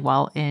reasonably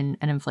well in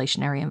an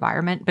inflationary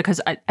environment? Because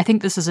I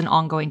think this is an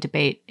ongoing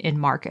debate in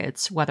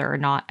markets, whether or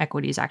not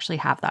equities actually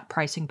have that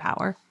pricing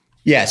power.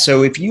 Yeah.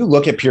 So if you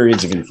look at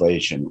periods of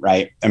inflation,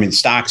 right? I mean,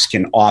 stocks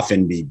can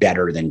often be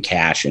better than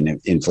cash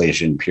in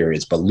inflation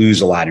periods, but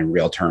lose a lot in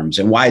real terms.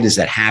 And why does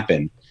that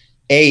happen?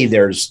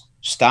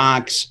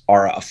 Stocks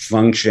are a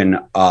function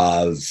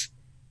of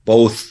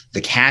both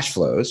the cash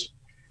flows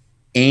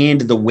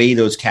and the way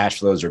those cash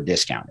flows are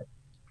discounted.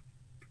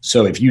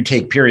 So if you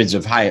take periods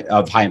of high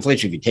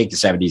inflation, if you take the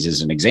 70s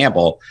as an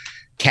example,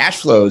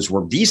 cash flows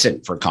were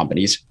decent for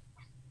companies,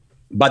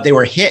 but they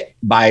were hit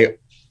by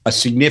a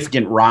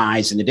significant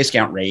rise in the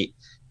discount rate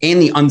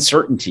and the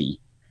uncertainty,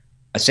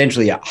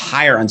 essentially a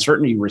higher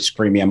uncertainty risk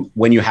premium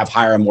when you have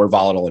higher and more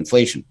volatile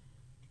inflation.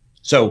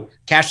 So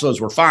cash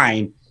flows were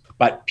fine,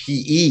 but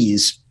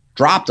PEs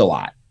dropped a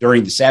lot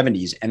during the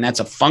 70s. And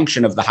that's a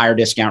function of the higher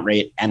discount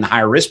rate and the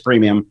higher risk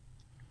premium.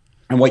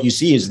 And what you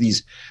see is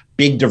these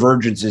big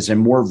divergences in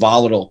more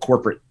volatile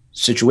corporate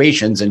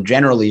situations and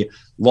generally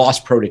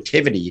lost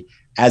productivity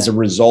as a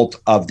result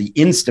of the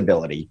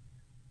instability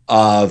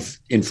of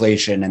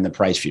inflation and the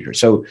price future.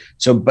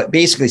 But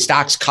basically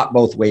stocks cut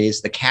both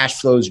ways. The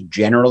cash flows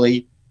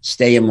generally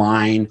stay in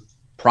line,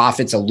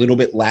 profits a little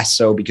bit less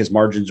so because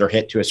margins are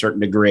hit to a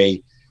certain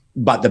degree.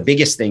 But the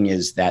biggest thing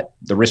is that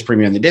the risk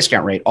premium and the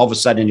discount rate, all of a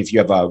sudden, if you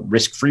have a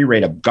risk-free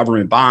rate of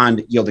government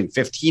bond yielding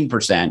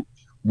 15%,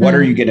 what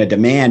are you going to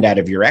demand out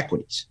of your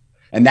equities?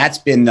 And that's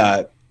been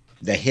the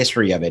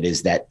history of it,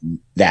 is that.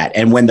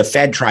 And when the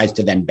Fed tries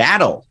to then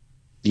battle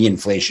the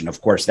inflation, of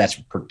course, that's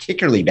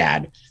particularly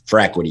bad for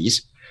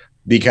equities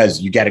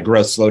because you get a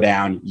growth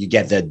slowdown, you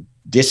get the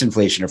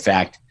disinflation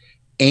effect,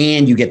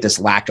 and you get this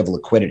lack of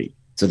liquidity.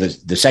 So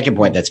the second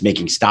point that's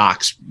making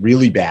stocks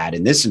really bad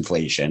in this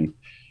inflation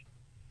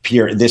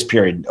this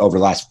period over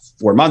the last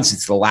 4 months,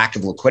 it's the lack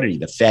of liquidity.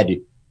 The Fed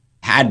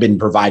had been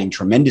providing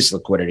tremendous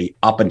liquidity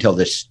up until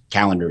this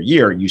calendar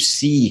year. You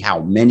see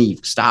how many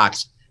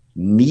stocks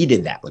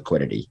needed that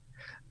liquidity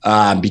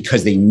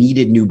because they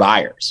needed new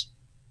buyers.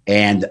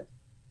 And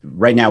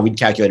right now we'd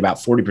calculate about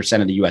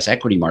 40% of the US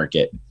equity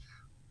market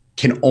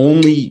can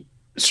only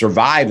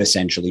survive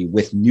essentially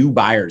with new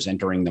buyers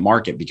entering the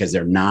market because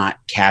they're not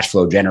cash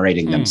flow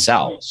generating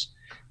themselves.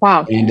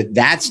 Wow. And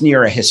that's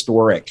near a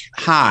historic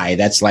high.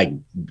 That's like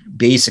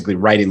basically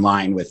right in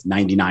line with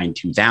 99,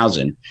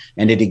 2000.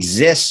 And it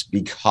exists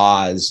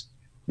because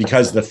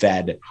the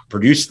Fed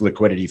produced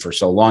liquidity for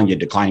so long. You had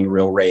declining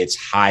real rates,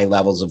 high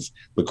levels of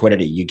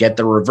liquidity. You get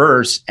the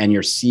reverse and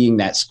you're seeing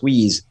that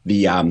squeeze.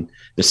 The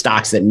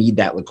stocks that need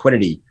that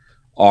liquidity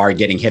are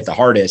getting hit the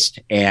hardest.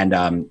 And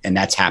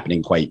that's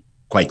happening quite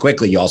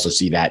quickly. You also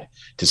see that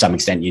to some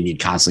extent, you need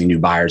constantly new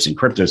buyers in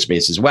crypto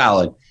space as well.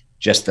 And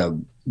just the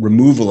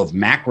removal of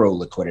macro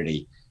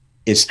liquidity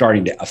is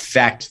starting to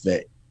affect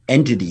the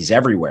entities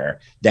everywhere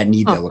that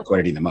need the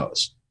liquidity the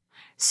most.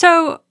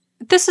 So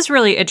This is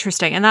really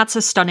interesting, and that's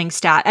a stunning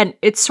stat. And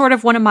it's sort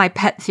of one of my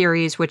pet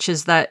theories, which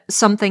is that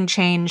something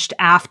changed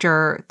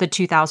after the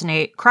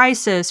 2008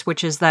 crisis,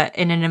 which is that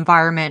in an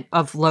environment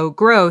of low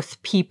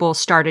growth, people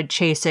started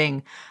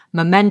chasing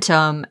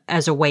momentum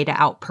as a way to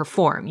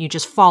outperform. You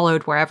just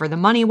followed wherever the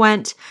money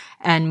went,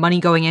 and money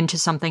going into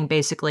something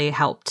basically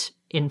helped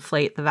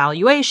inflate the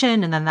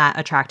valuation, and then that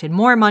attracted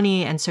more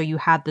money. And so you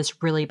had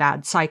this really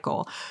bad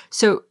cycle.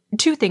 So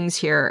two things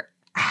here.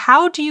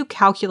 How do you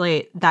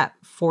calculate that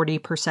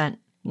 40%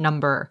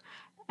 number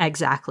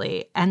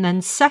exactly? And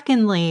then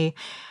secondly,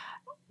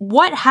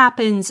 what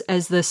happens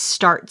as this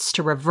starts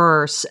to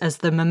reverse, as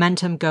the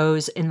momentum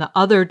goes in the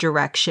other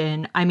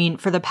direction? I mean,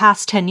 for the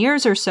past 10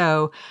 years or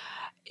so,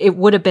 it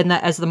would have been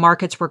that as the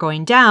markets were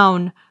going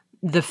down,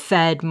 the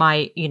Fed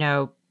might,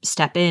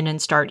 step in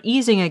and start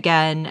easing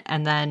again,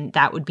 and then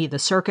that would be the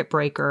circuit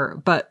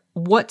breaker. But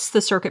what's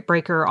the circuit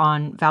breaker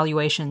on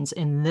valuations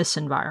in this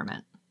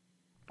environment?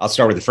 I'll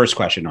start with the first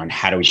question on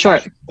how do we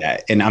calculate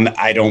that. And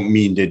I don't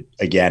mean to,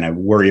 again, I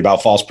worry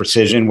about false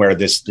precision where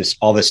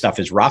all this stuff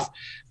is rough,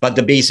 but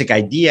the basic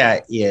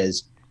idea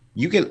is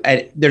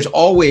there's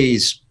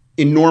always,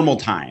 in normal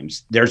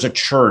times, there's a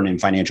churn in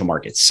financial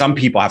markets. Some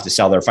people have to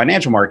sell their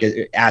financial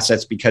market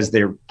assets because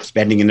they're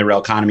spending in the real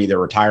economy, they're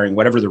retiring,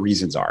 whatever the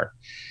reasons are.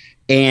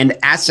 And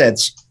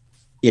assets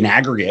in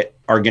aggregate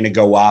are going to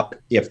go up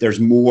if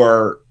there's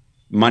more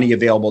money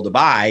available to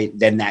buy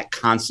than that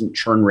constant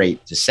churn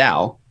rate to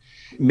sell.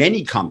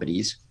 Many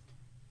companies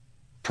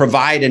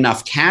provide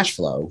enough cash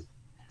flow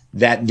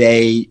that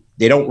they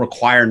don't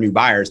require new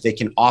buyers. They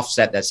can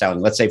offset that selling.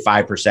 Let's say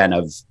 5%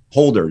 of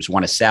holders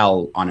want to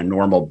sell on a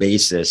normal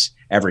basis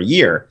every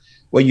year.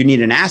 Well, you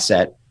need an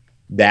asset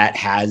that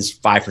has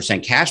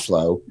 5% cash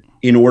flow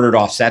in order to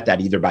offset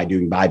that, either by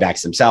doing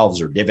buybacks themselves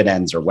or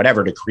dividends or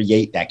whatever, to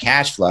create that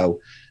cash flow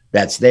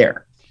that's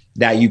there.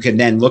 That you can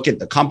then look at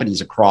the companies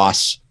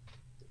across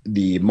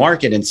the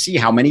market and see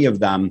how many of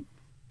them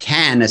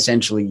can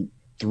essentially,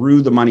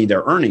 through the money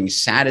they're earning,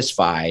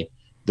 satisfy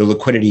the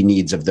liquidity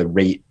needs of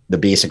the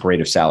basic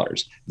rate of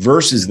sellers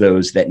versus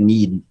those that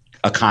need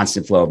a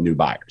constant flow of new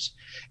buyers.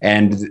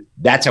 And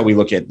that's how we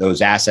look at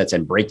those assets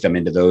and break them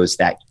into those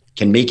that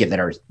can make it,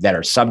 that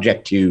are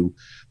subject to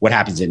what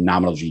happens in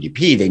nominal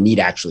GDP. They need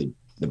actually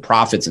the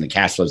profits and the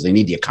cash flows. They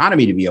need the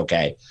economy to be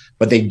okay,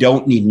 but they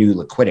don't need new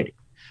liquidity,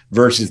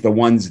 versus the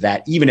ones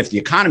that, even if the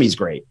economy is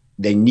great,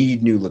 they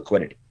need new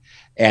liquidity.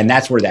 And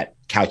that's where that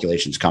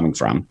calculation is coming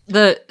from.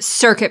 The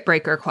circuit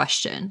breaker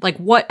question, like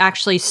what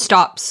actually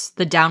stops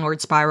the downward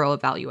spiral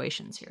of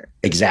valuations here?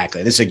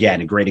 Exactly. This is, again,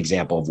 a great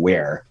example of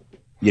where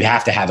you'd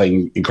have to have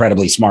an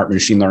incredibly smart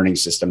machine learning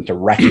system to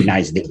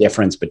recognize the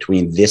difference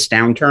between this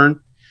downturn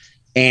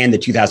and the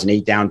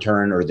 2008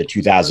 downturn or the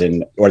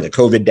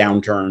COVID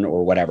downturn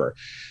or whatever,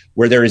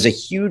 where there is a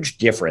huge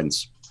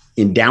difference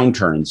in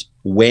downturns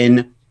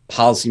when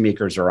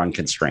policymakers are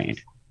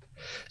unconstrained.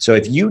 So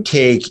if you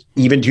take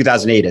even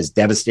 2008, as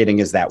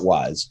devastating as that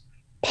was,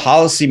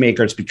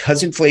 policymakers,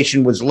 because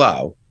inflation was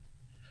low,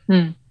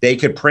 they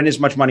could print as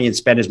much money and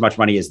spend as much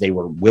money as they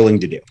were willing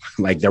to do.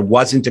 Like, there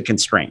wasn't a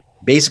constraint.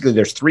 Basically,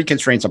 there's three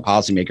constraints on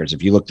policymakers.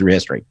 If you look through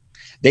history,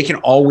 they can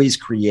always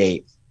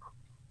create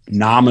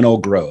nominal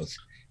growth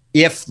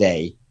if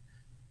they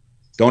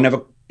don't have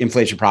an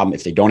inflation problem,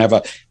 if they don't have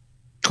a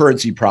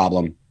currency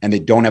problem, and they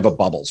don't have a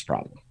bubbles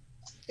problem.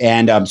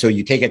 And so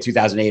you take it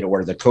 2008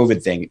 or the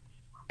COVID thing,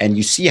 and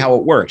you see how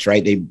it works,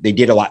 right? They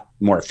did a lot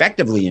more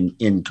effectively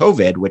in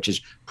COVID, which is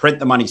print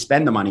the money,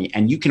 spend the money,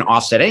 and you can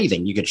offset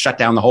anything. You could shut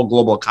down the whole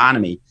global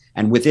economy,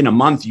 and within a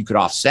month, you could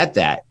offset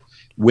that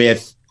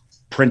with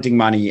printing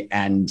money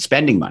and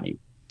spending money.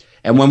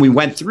 And when we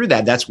went through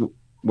that, that's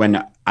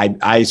when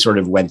I sort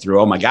of went through,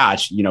 oh my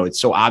gosh,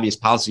 it's so obvious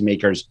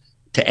policymakers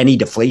to any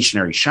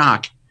deflationary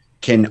shock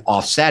can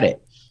offset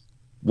it.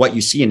 What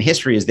you see in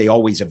history is they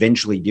always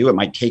eventually do. It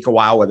might take a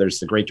while, whether it's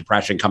the Great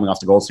Depression coming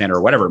off the gold standard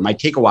or whatever. It might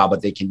take a while,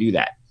 but they can do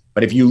that.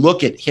 But if you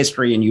look at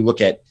history and you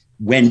look at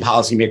when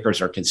policymakers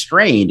are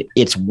constrained,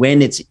 it's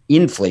when it's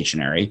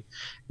inflationary.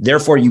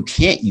 Therefore, you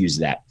can't use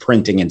that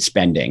printing and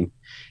spending.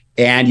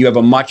 And you have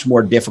a much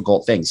more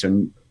difficult thing.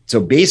 So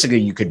basically,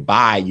 you'd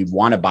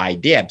want to buy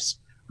dips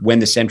when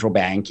the central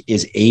bank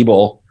is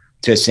able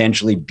to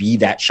essentially be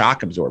that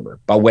shock absorber.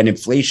 But when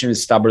inflation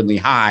is stubbornly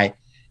high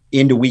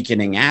into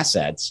weakening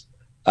assets,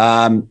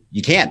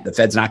 you can't. The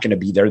Fed's not going to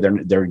be there.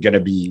 They're going to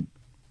be,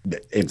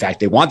 in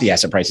fact, they want the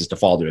asset prices to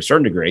fall to a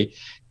certain degree.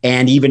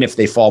 And even if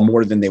they fall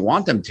more than they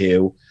want them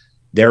to,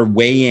 they're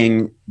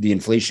weighing the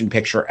inflation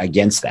picture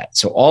against that.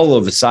 So all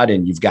of a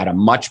sudden, you've got a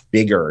much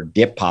bigger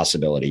dip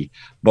possibility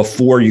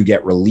before you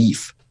get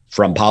relief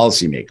from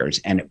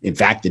policymakers. And in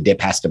fact, the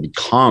dip has to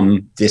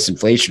become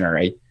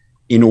disinflationary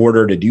in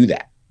order to do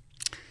that.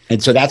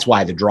 And so that's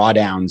why the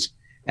drawdowns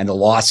and the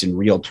loss in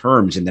real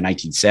terms in the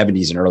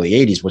 1970s and early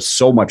 80s was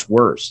so much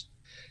worse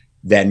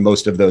than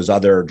most of those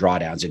other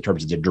drawdowns in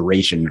terms of the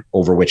duration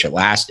over which it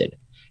lasted.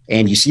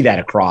 And you see that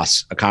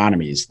across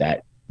economies,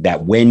 that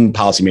when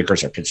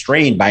policymakers are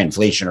constrained by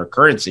inflation or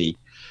currency,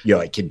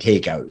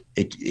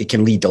 it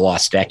can lead to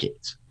lost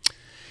decades.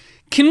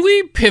 Can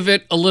we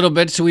pivot a little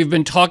bit? So we've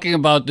been talking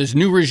about this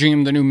new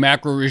regime, the new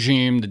macro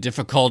regime, the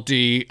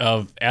difficulty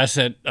of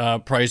asset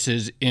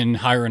prices in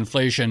higher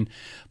inflation.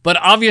 But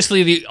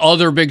obviously the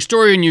other big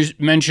story, and you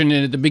mentioned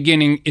it at the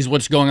beginning, is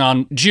what's going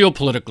on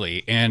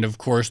geopolitically. And of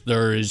course,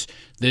 there is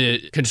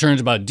the concerns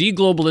about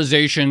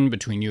deglobalization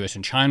between U.S.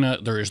 and China.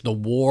 There is the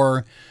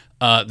war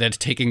that's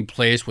taking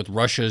place with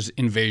Russia's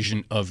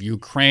invasion of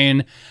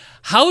Ukraine.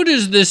 How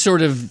does this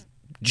sort of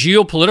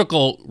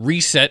geopolitical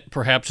reset,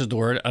 perhaps is the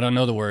word, I don't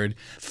know the word,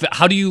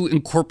 how do you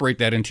incorporate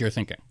that into your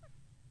thinking?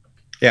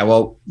 Yeah,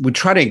 well, we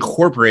try to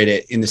incorporate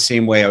it in the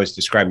same way I was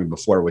describing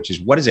before, which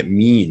is what does it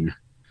mean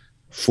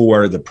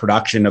for the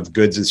production of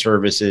goods and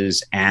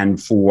services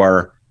and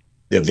for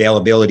the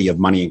availability of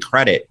money and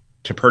credit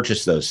to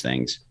purchase those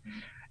things?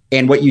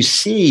 And what you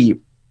see,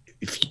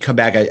 if you come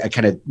back, I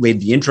kind of laid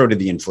the intro to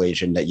the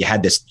inflation, that you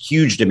had this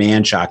huge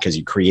demand shock because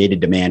you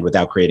created demand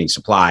without creating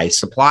supply.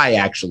 Supply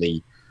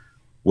actually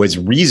was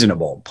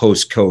reasonable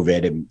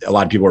post-COVID. And a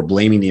lot of people were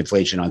blaming the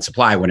inflation on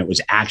supply when it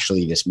was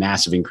actually this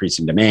massive increase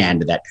in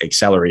demand that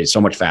accelerated so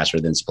much faster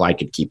than supply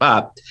could keep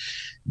up.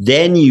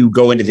 Then you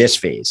go into this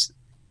phase,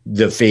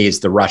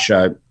 the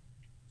Russia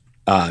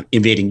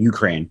invading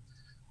Ukraine,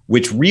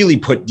 which really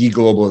put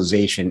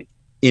deglobalization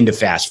into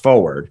fast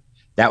forward.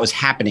 That was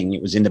happening.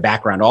 It was in the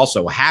background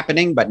also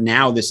happening, but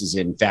now this is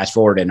in fast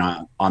forward and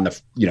on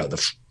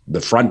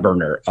the front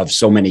burner of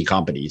so many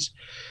companies.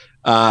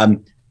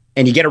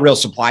 And you get a real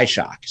supply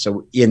shock.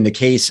 So in the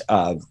case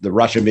of the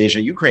Russian invasion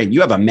of Ukraine, you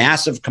have a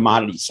massive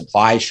commodity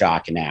supply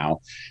shock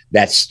now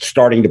that's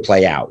starting to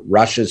play out.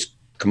 Russia's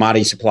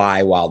commodity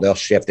supply, while they'll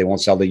shift, they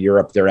won't sell to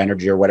Europe their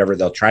energy or whatever.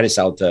 They'll try to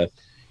sell to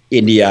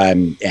India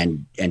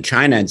and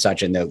China and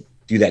such, and they'll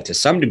do that to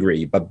some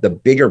degree. But the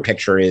bigger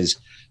picture is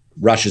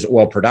Russia's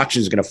oil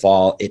production is going to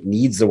fall. It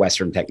needs the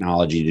Western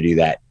technology to do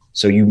that.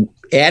 So you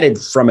added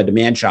from a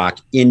demand shock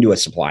into a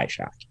supply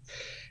shock.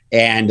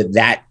 And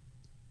that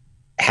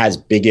has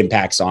big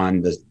impacts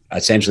on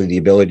essentially the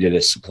ability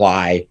to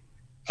supply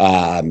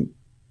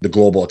the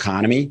global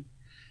economy.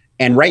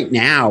 And right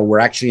now, we're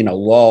actually in a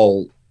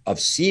lull of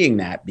seeing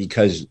that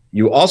because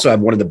you also have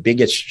one of the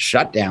biggest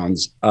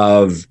shutdowns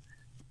of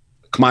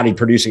commodity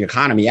producing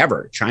economy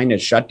ever.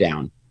 China's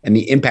shutdown, and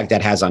the impact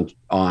that has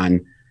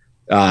on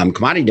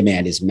commodity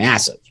demand is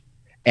massive.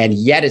 And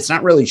yet it's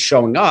not really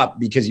showing up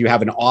because you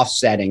have an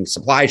offsetting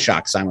supply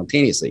shock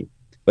simultaneously.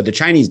 But the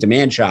Chinese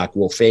demand shock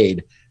will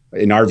fade,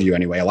 in our view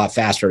anyway, a lot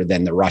faster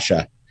than the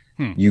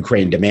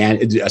Russia-Ukraine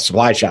demand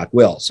supply shock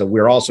will.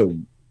 So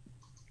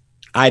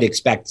I'd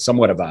expect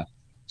somewhat of a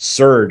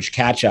surge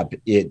catch up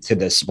to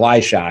the supply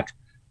shock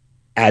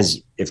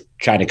as if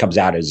China comes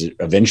out, as it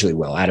eventually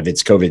will, out of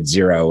its COVID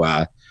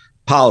zero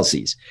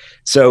policies.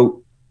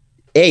 So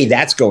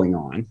that's going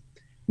on.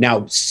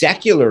 Now,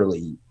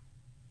 secularly,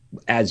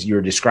 as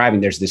you're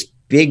describing, there's this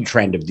big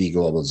trend of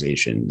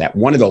deglobalization that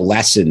one of the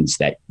lessons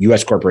that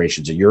U.S.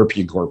 corporations or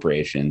European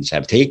corporations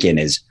have taken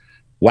is,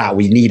 wow,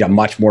 we need a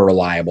much more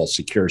reliable,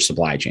 secure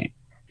supply chain.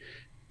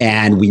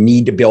 And we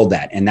need to build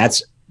that. And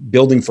that's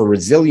building for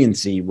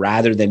resiliency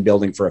rather than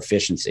building for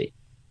efficiency.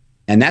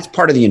 And that's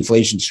part of the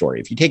inflation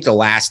story. If you take the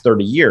last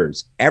 30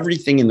 years,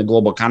 everything in the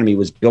global economy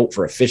was built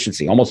for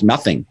efficiency. Almost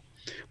nothing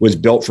was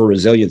built for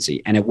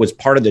resiliency. And it was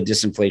part of the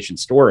disinflation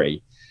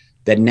story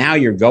that now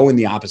you're going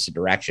the opposite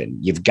direction.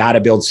 You've got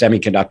to build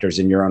semiconductors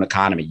in your own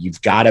economy.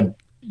 You've got to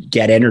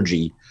get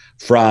energy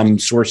from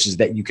sources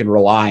that you can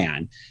rely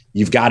on.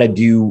 You've got to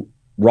do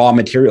raw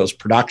materials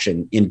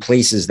production in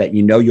places that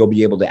you know you'll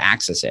be able to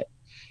access it.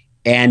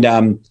 And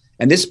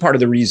this is part of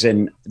the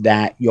reason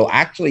that you'll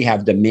actually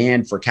have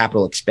demand for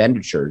capital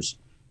expenditures,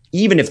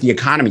 even if the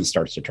economy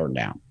starts to turn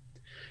down.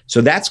 So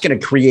that's going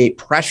to create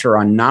pressure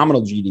on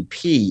nominal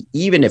GDP,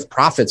 even if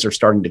profits are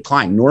starting to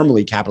decline.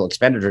 Normally, capital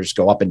expenditures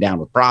go up and down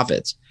with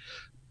profits,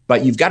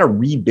 but you've got to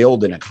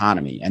rebuild an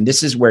economy. And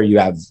this is where you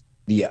have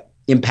the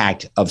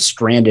impact of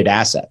stranded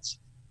assets,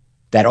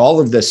 that all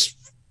of this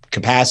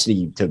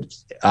capacity to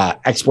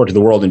export to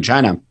the world in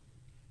China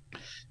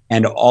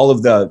and all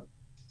of the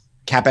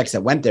CapEx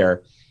that went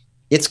there,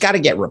 it's got to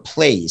get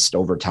replaced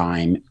over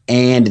time.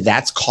 And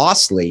that's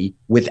costly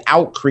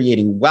without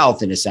creating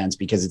wealth in a sense,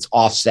 because it's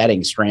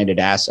offsetting stranded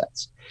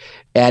assets.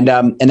 And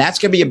that's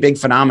going to be a big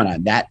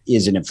phenomenon. That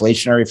is an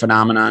inflationary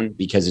phenomenon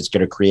because it's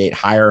going to create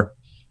higher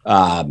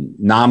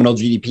nominal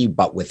GDP,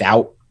 but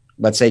without,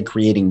 let's say,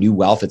 creating new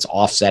wealth. It's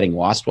offsetting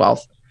lost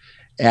wealth.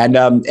 And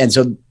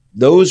so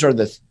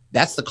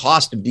that's the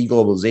cost of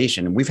deglobalization.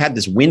 And we've had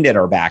this wind at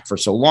our back for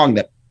so long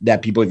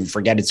that people even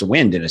forget it's a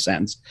wind in a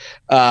sense.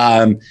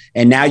 And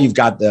now you've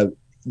got the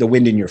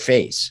wind in your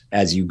face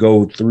as you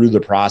go through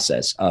the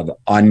process of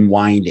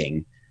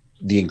unwinding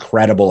the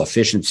incredible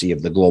efficiency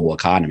of the global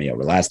economy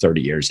over the last 30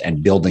 years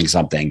and building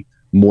something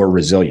more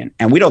resilient.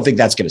 And we don't think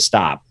that's going to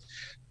stop.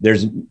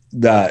 There's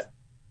the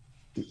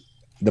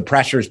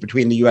pressures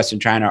between the US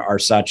and China are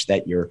such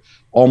that you're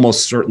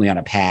almost certainly on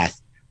a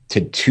path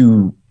to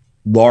two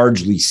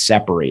largely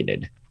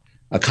separated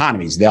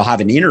economies. They'll have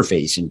an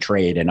interface in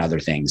trade and other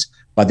things,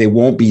 but they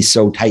won't be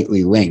so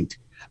tightly linked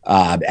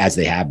as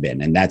they have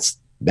been. And that's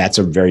that's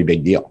a very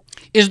big deal.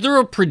 Is there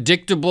a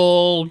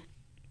predictable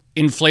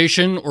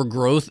inflation or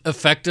growth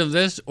effect of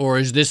this? Or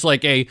is this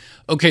like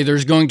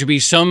there's going to be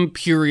some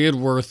period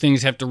where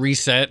things have to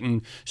reset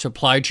and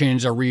supply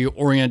chains are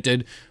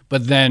reoriented,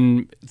 but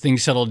then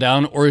things settle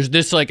down? Or is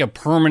this like a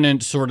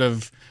permanent sort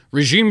of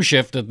regime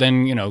shift that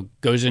then,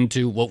 goes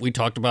into what we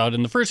talked about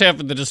in the first half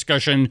of the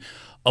discussion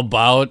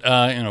about,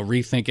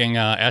 rethinking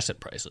asset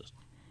prices?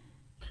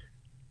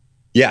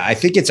 Yeah, I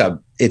think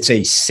it's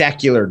a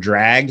secular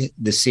drag,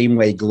 the same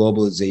way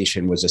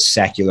globalization was a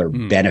secular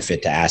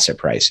benefit to asset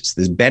prices.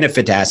 The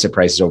benefit to asset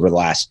prices over the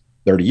last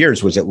 30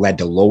 years was it led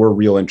to lower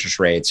real interest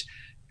rates,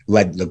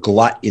 led the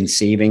glut in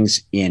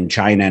savings in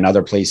China and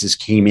other places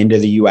came into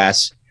the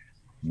US,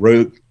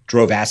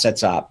 drove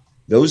assets up.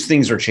 Those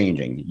things are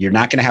changing. You're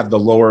not going to have the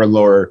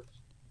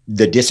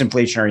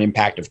disinflationary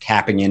impact of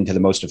tapping into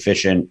the most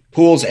efficient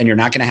pools, and you're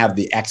not going to have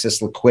the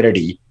excess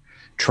liquidity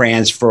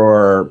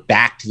transfer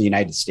back to the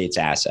United States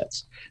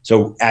assets.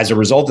 So as a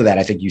result of that,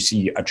 I think you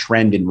see a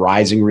trend in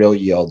rising real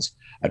yields,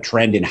 a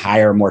trend in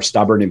higher, more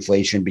stubborn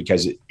inflation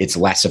because it's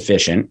less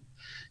efficient.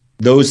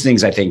 Those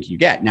things I think you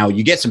get. Now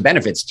you get some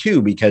benefits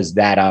too, because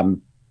that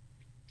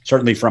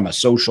certainly from a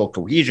social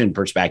cohesion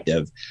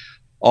perspective,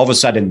 all of a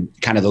sudden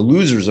kind of the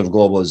losers of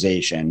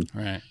globalization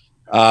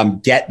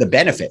get the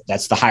benefit.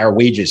 That's the higher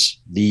wages.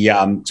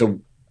 So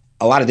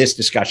a lot of this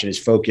discussion is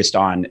focused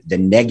on the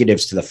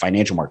negatives to the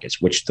financial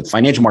markets, which the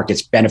financial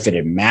markets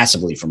benefited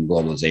massively from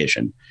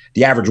globalization.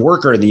 The average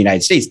worker in the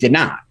United States did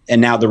not. And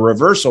now the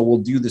reversal will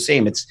do the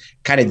same. It's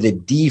kind of the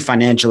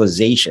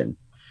definancialization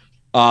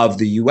of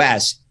the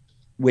US,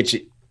 which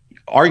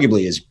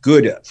arguably is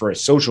good for a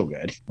social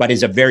good, but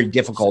is a very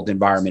difficult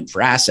environment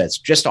for assets,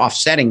 just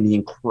offsetting the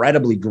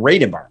incredibly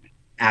great environment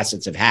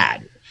assets have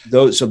had.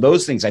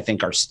 Those things I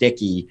think are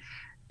sticky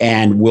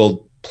and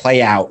will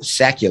play out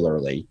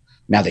secularly.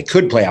 Now, they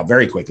could play out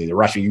very quickly. The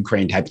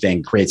Russia-Ukraine type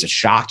thing creates a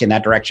shock in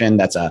that direction.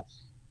 That's a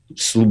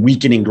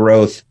weakening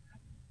growth,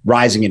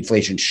 rising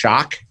inflation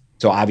shock.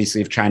 So obviously,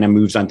 if China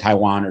moves on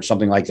Taiwan or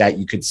something like that,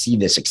 you could see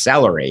this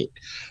accelerate.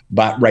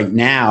 But right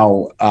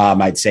now,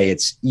 I'd say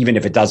it's even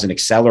if it doesn't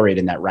accelerate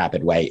in that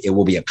rapid way, it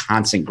will be a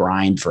constant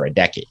grind for a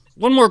decade.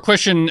 One more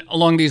question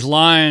along these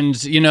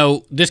lines.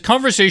 This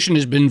conversation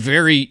has been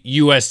very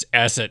U.S.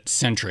 asset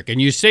centric. And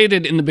you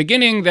stated in the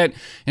beginning that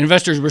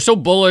investors were so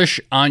bullish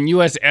on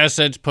U.S.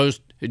 assets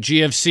post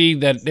GFC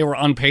that they were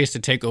on pace to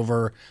take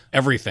over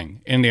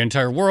everything in the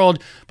entire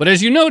world. But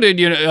as you noted,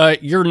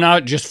 you're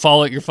not just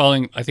you're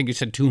following, I think you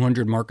said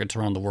 200 markets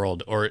around the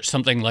world or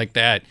something like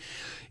that.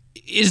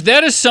 Is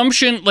that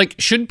assumption,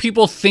 should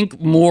people think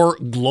more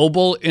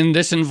global in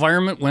this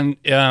environment when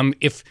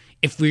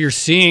if we are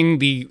seeing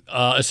the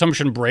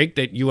assumption break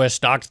that U.S.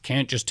 stocks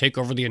can't just take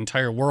over the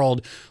entire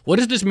world, what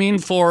does this mean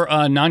for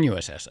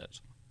non-U.S.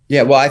 assets?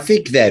 Yeah, well, I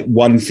think that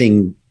one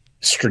thing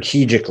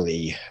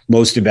strategically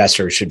most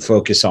investors should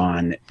focus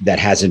on that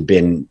hasn't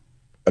been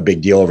a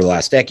big deal over the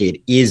last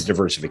decade is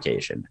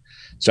diversification.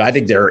 So I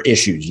think there are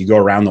issues. You go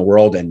around the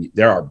world and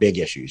there are big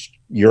issues.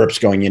 Europe's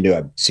going into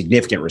a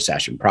significant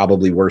recession,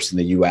 probably worse than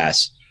the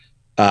U.S.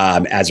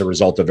 As a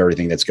result of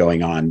everything that's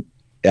going on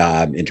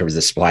in terms of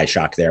the supply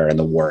shock there and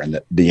the war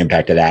and the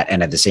impact of that.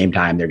 And at the same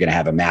time, they're going to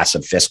have a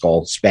massive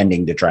fiscal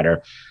spending to try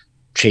to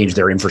change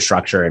their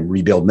infrastructure and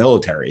rebuild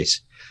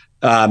militaries.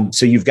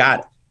 So you've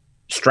got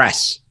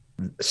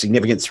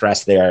significant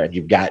stress there. And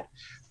you've got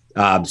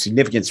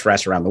significant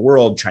stress around the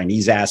world.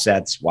 Chinese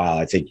assets, while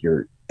I think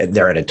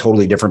they're at a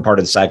totally different part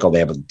of the cycle. They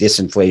have a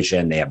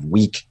disinflation. They have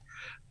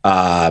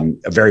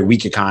a very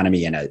weak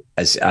economy and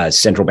a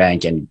central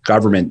bank and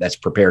government that's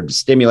prepared to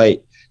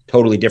stimulate.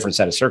 Totally different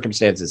set of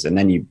circumstances. And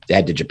then you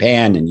head to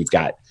Japan and you've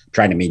got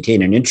trying to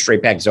maintain an interest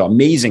rate package. So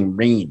amazing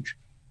range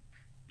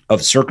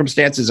of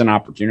circumstances and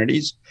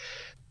opportunities.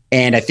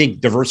 And I think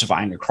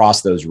diversifying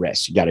across those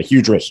risks. You got a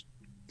huge risk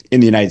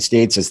in the United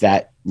States as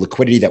that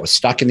liquidity that was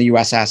stuck in the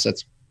US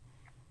assets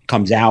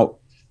comes out.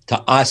 To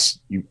us,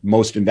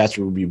 most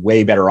investors would be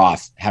way better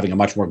off having a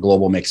much more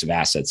global mix of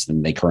assets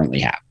than they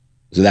currently have.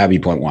 So that would be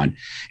point one.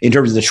 In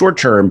terms of the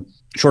short-term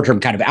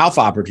kind of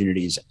alpha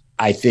opportunities,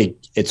 I think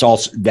it's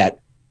also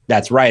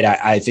that's right.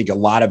 I think a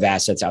lot of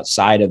assets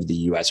outside of the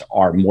U.S.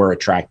 are more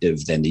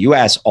attractive than the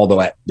U.S.,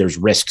 although there's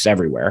risks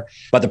everywhere.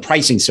 But the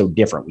pricing's so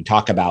different. We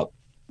talk about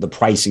the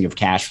pricing of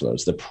cash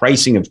flows. The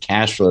pricing of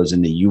cash flows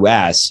in the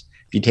U.S.,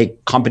 if you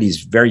take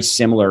companies very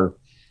similar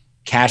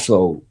cash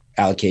flow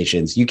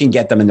allocations, you can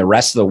get them in the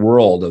rest of the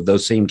world of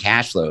those same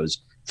cash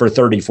flows for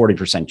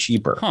 30-40%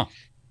 cheaper. Huh.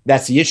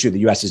 That's the issue.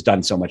 The U.S. has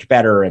done so much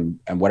better and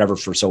whatever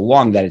for so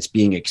long that it's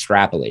being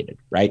extrapolated,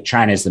 right?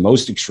 China is the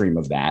most extreme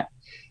of that.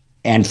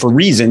 And for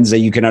reasons that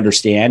you can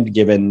understand,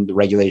 given the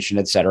regulation,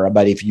 et cetera.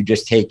 But if you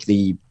just take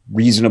the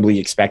reasonably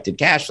expected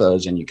cash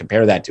flows and you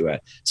compare that to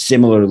a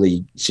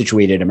similarly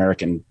situated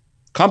American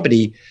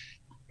company,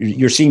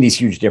 you're seeing these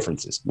huge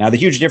differences. Now, the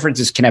huge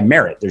differences can have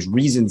merit. There's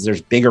reasons,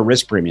 there's bigger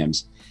risk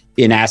premiums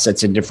in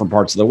assets in different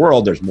parts of the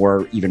world. There's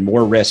even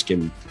more risk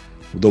in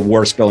the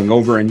war spilling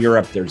over in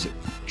Europe. There's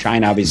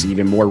China, obviously,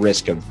 even more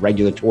risk of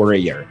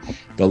regulatory or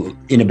the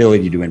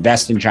inability to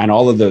invest in China,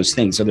 all of those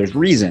things. So there's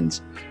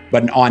reasons.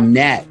 But on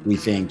net, we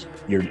think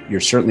you're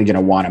certainly going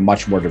to want a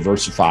much more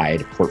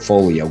diversified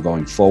portfolio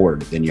going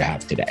forward than you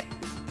have today.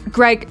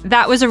 Greg,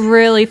 that was a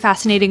really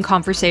fascinating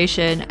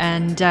conversation.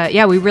 And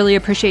we really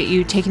appreciate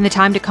you taking the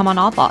time to come on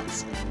Odd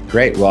Lots.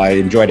 Great. Well, I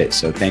enjoyed it.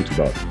 So thank you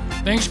both.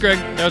 Thanks, Greg.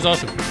 That was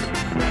awesome.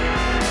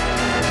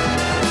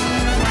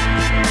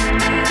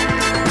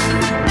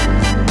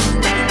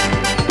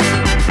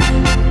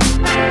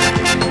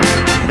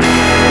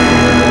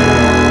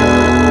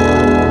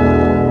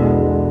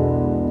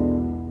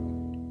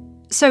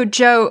 So,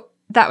 Joe,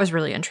 that was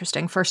really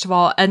interesting, first of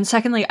all. And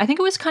secondly, I think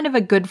it was kind of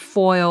a good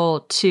foil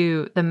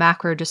to the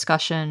macro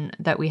discussion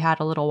that we had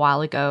a little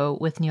while ago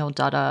with Neil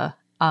Dutta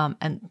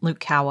and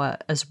Luke Kawa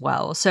as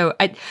well. So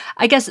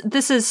I guess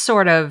this is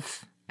sort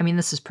of,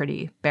 this is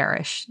pretty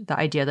bearish, the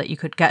idea that you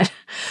could get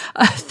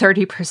a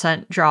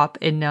 30% drop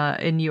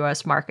in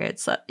U.S.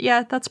 markets.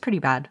 That's pretty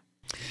bad.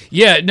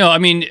 Yeah, no,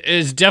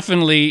 it's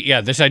definitely,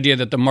 this idea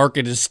that the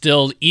market is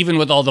still, even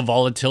with all the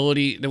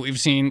volatility that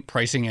we've seen,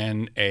 pricing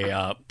in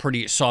a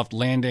pretty soft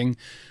landing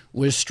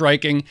was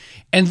striking.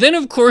 And then,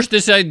 of course,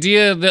 this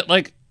idea that,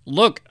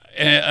 look,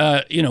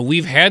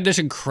 we've had this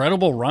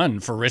incredible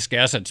run for risk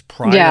assets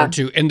prior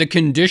to, and the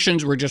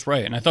conditions were just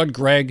right. And I thought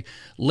Greg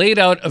laid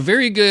out a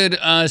very good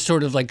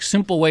sort of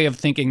simple way of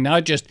thinking,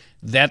 not just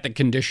that the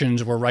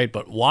conditions were right,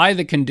 but why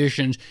the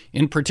conditions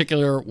in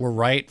particular were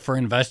right for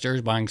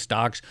investors buying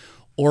stocks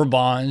or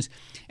bonds.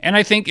 And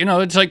I think,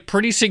 it's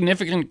pretty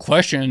significant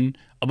question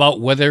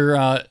about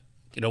whether,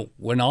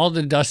 when all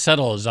the dust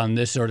settles on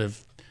this sort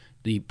of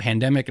the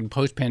pandemic and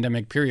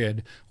post-pandemic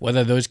period,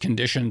 whether those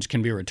conditions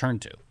can be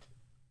returned to.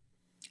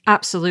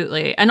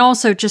 Absolutely. And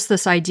also just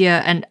this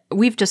idea, and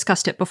we've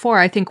discussed it before,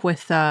 I think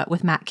with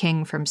Matt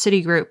King from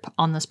Citigroup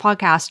on this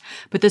podcast,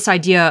 but this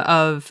idea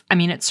of,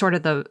 it's sort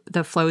of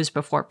the flows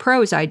before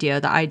pros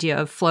idea, the idea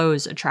of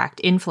flows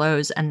attract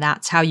inflows, and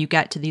that's how you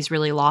get to these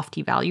really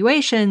lofty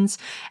valuations.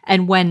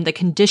 And when the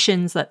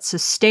conditions that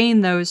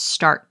sustain those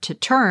start to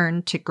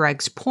turn, to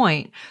Greg's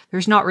point,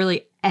 there's not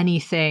really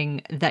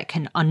anything that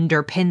can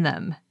underpin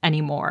them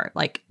anymore.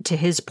 To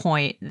his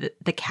point,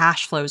 the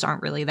cash flows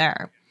aren't really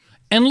there.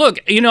 And look,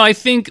 I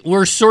think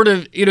we're sort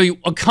of,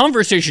 a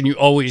conversation you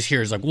always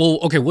hear is well,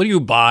 okay, what do you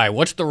buy?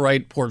 What's the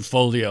right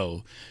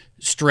portfolio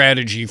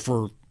strategy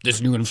for this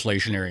new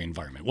inflationary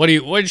environment? What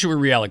should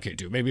we reallocate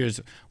to? Maybe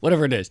it's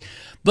whatever it is.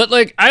 But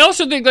I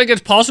also think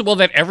it's possible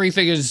that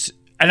everything is,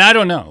 and I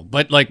don't know,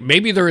 but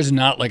maybe there is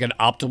not an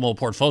optimal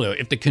portfolio.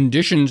 If the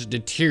conditions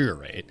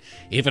deteriorate,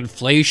 if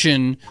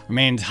inflation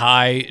remains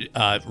high,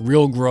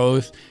 real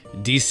growth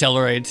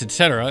decelerates, et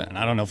cetera, and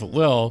I don't know if it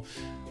will,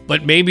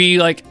 but maybe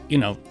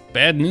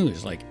bad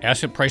news,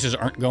 asset prices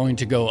aren't going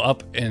to go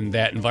up in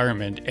that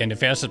environment. And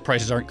if asset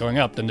prices aren't going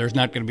up, then there's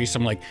not going to be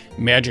some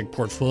magic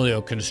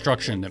portfolio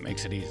construction that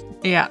makes it easy.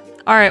 Yeah.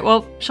 All right.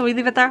 Well, shall we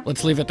leave it there?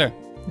 Let's leave it there.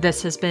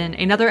 This has been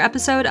another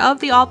episode of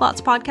the Odd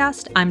Lots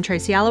podcast. I'm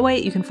Tracy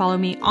Alloway. You can follow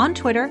me on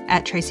Twitter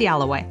at Tracy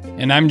Alloway.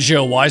 And I'm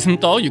Joe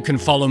Weisenthal. You can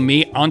follow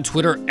me on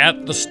Twitter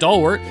at The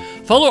Stalwart.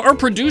 Follow our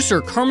producer,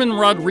 Carmen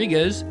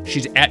Rodriguez.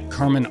 She's at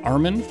Carmen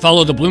Arman.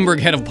 Follow the Bloomberg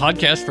head of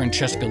podcast,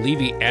 Francesca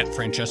Levy, at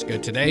Francesca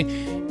Today.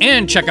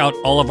 And check out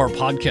all of our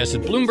podcasts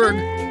at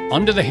Bloomberg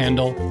under the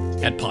handle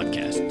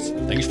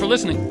 @podcasts. Thanks for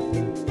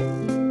listening.